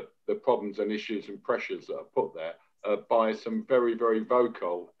the problems and issues and pressures that are put there by some very, very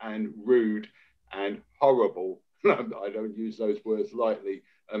vocal and rude and horrible, I don't use those words lightly,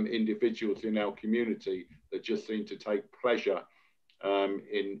 individuals in our community that just seem to take pleasure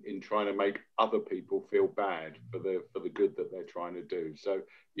in trying to make other people feel bad for the good that they're trying to do. So,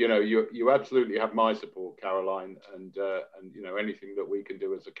 you know, you absolutely have my support, Caroline, and you know, anything that we can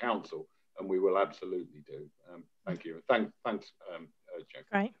do as a council, and we will absolutely do. Thank you. Thanks,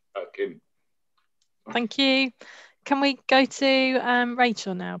 Great. Kim. Thank you. Can we go to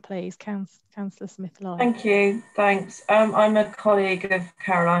Rachel now, please, Councillor Smith-Lyle? Thank you. Thanks. I'm a colleague of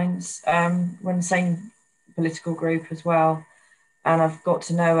Caroline's. We're in the same political group as well, and I've got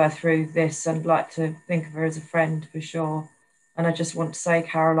to know her through this and like to think of her as a friend for sure. And I just want to say,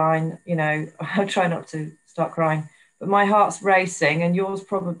 Caroline, you know, I'll try not to start crying, but my heart's racing, and yours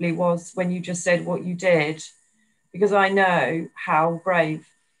probably was when you just said what you did, because I know how brave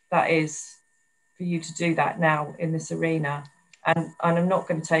that is for you to do that now in this arena. And I'm not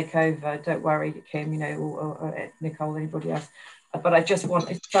going to take over, don't worry, Kim, you know, or Nicole, anybody else. But I just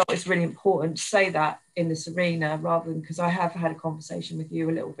felt it's really important to say that in this arena, rather than, because I have had a conversation with you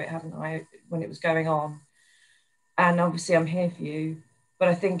a little bit, haven't I, when it was going on. And obviously I'm here for you, but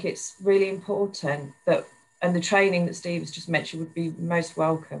I think it's really important that, and the training that Steve has just mentioned would be most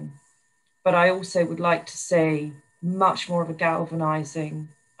welcome. But I also would like to see much more of a galvanising.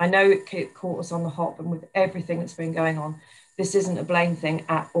 I know it caught us on the hop, and with everything that's been going on, this isn't a blame thing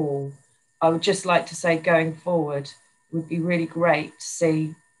at all. I would just like to say, going forward, it would be really great to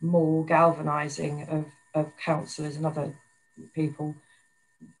see more galvanising of councillors and other people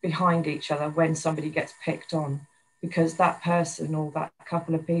behind each other when somebody gets picked on, because that person or that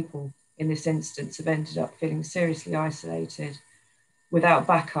couple of people in this instance have ended up feeling seriously isolated without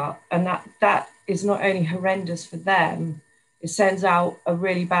backup. And that is not only horrendous for them, it sends out a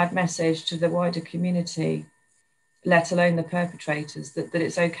really bad message to the wider community, let alone the perpetrators, that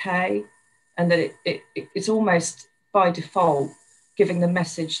it's okay, and that it's almost by default giving the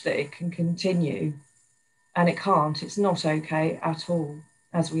message that it can continue, and it can't. It's not okay at all,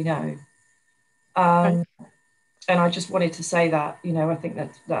 as we know. Right. And I just wanted to say that, you know, I think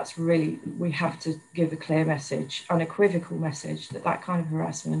that's really, we have to give a clear message, unequivocal message, that kind of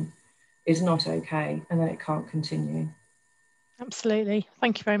harassment is not okay, and that it can't continue. Absolutely.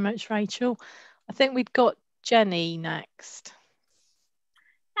 Thank you very much, Rachel. I think we've got Jenny next.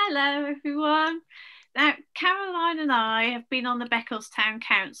 Hello, everyone. Now, Caroline and I have been on the Beccles Town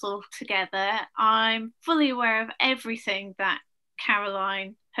Council together. I'm fully aware of everything that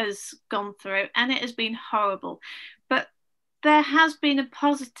Caroline has gone through, and it has been horrible. But there has been a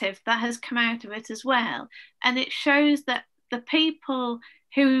positive that has come out of it as well. And it shows that the people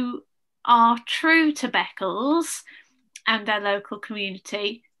who are true to Beccles and their local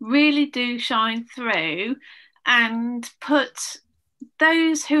community really do shine through and put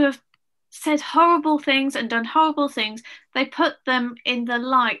those who have said horrible things and done horrible things, they put them in the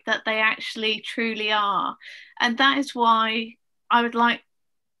light that they actually truly are. And that is why I would like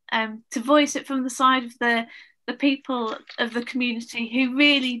to voice it from the side of the people of the community who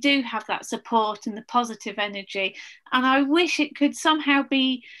really do have that support and the positive energy. And I wish it could somehow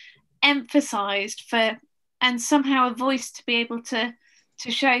be emphasised and somehow a voice to be able to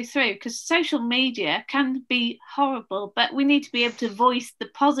to show through, because social media can be horrible, but we need to be able to voice the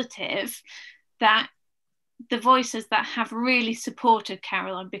positive, that the voices that have really supported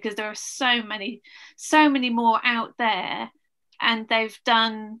Caroline, because there are so many more out there, and they've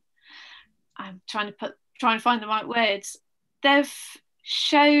done, I'm trying to find the right words, they've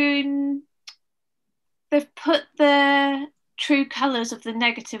put the true colours of the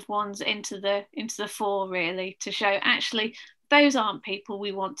negative ones into the fore, really, to show actually those aren't people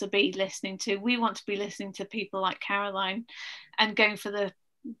we want to be listening to. We want to be listening to people like Caroline and going for the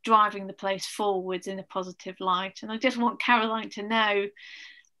driving the place forwards in a positive light. And I just want Caroline to know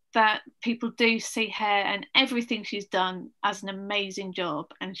that people do see her and everything she's done as an amazing job,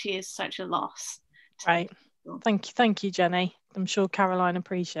 and she is such a loss. Right. Thank you, Jenny. I'm sure Caroline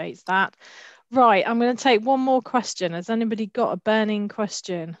appreciates that. Right, I'm going to take one more question. Has anybody got a burning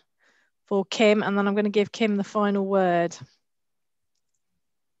question for Kim? And then I'm going to give Kim the final word.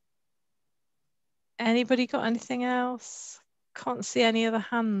 Anybody got anything else? Can't see any other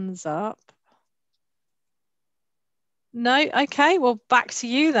hands up. No? Okay, well, back to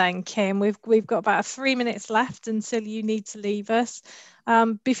you then, Kim. We've got about 3 minutes left until you need to leave us.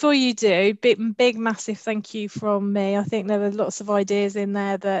 Before you do, big massive thank you from me. I think there are lots of ideas in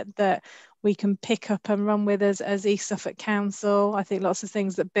there that we can pick up and run with us as East Suffolk Council. I think lots of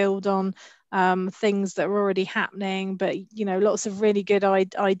things that build on things that are already happening, but lots of really good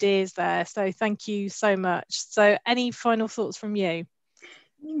ideas there. So thank you so much. So any final thoughts from you?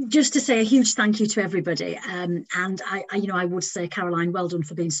 Just to say a huge thank you to everybody, and I would say, Caroline, well done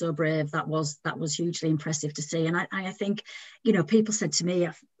for being so brave. That was hugely impressive to see. And I think, people said to me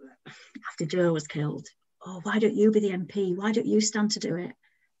after Joe was killed, "Oh, why don't you be the MP? Why don't you stand to do it?"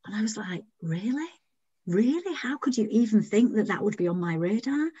 And I was like, really? How could you even think that would be on my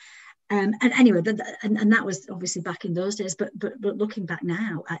radar? And anyway, and that was obviously back in those days. But looking back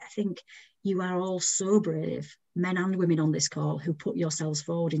now, I think you are all so brave, men and women on this call, who put yourselves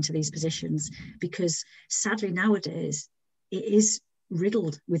forward into these positions, because sadly nowadays it is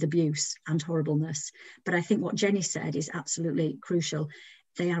riddled with abuse and horribleness. But I think what Jenny said is absolutely crucial.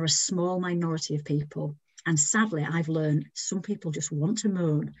 They are a small minority of people. And sadly, I've learned some people just want to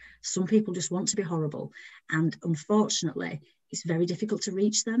moan. Some people just want to be horrible. And unfortunately, it's very difficult to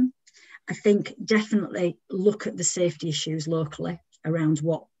reach them. I think definitely look at the safety issues locally around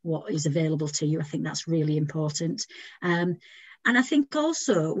what is available to you. I think that's really important. And I think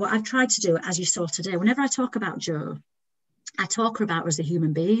also what I've tried to do, as you saw today, whenever I talk about Jo, I talk about her as a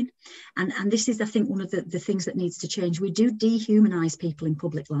human being. And this is, I think, one of the things that needs to change. We do dehumanize people in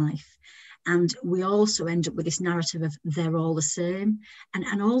public life. And we also end up with this narrative of they're all the same.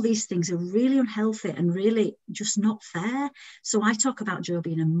 And all these things are really unhealthy and really just not fair. So I talk about Jo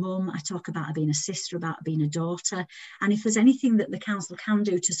being a mum, I talk about her being a sister, about her being a daughter. And if there's anything that the council can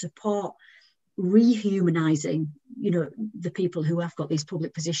do to support rehumanizing, the people who have got these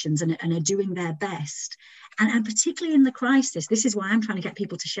public positions and are doing their best, and particularly in the crisis, this is why I'm trying to get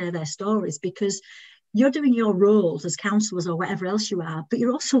people to share their stories, because you're doing your roles as councillors or whatever else you are, but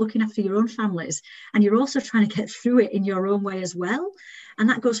you're also looking after your own families, and you're also trying to get through it in your own way as well. And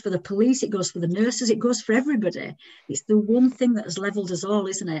that goes for the police, it goes for the nurses, it goes for everybody. It's the one thing that has levelled us all,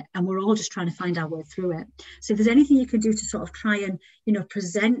 isn't it? And we're all just trying to find our way through it. So if there's anything you can do to sort of try and,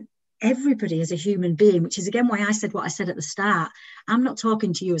 present everybody as a human being, which is again why I said what I said at the start. I'm not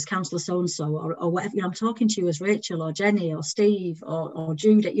talking to you as councillor so-and-so or whatever, I'm talking to you as Rachel or Jenny or Steve or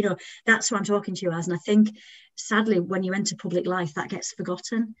Judy, that's who I'm talking to you as. And I think sadly when you enter public life that gets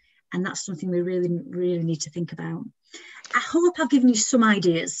forgotten, and that's something we really, really need to think about. I hope I've given you some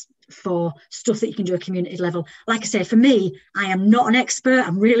ideas for stuff that you can do at community level. Like I say, for me, I am not an expert.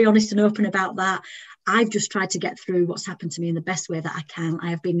 I'm really honest and open about that. I've just tried to get through what's happened to me in the best way that I can.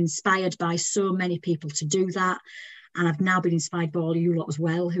 I have been inspired by so many people to do that. And I've now been inspired by all you lot as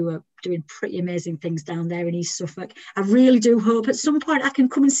well, who are doing pretty amazing things down there in East Suffolk. I really do hope at some point I can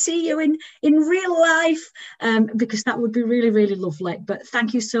come and see you in real life, because that would be really, really lovely. But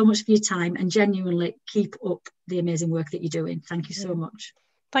thank you so much for your time, and genuinely keep up the amazing work that you're doing. Thank you so much.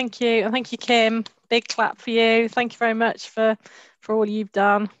 Thank you. And thank you, Kim. Big clap for you. Thank you very much for all you've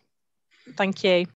done. Thank you.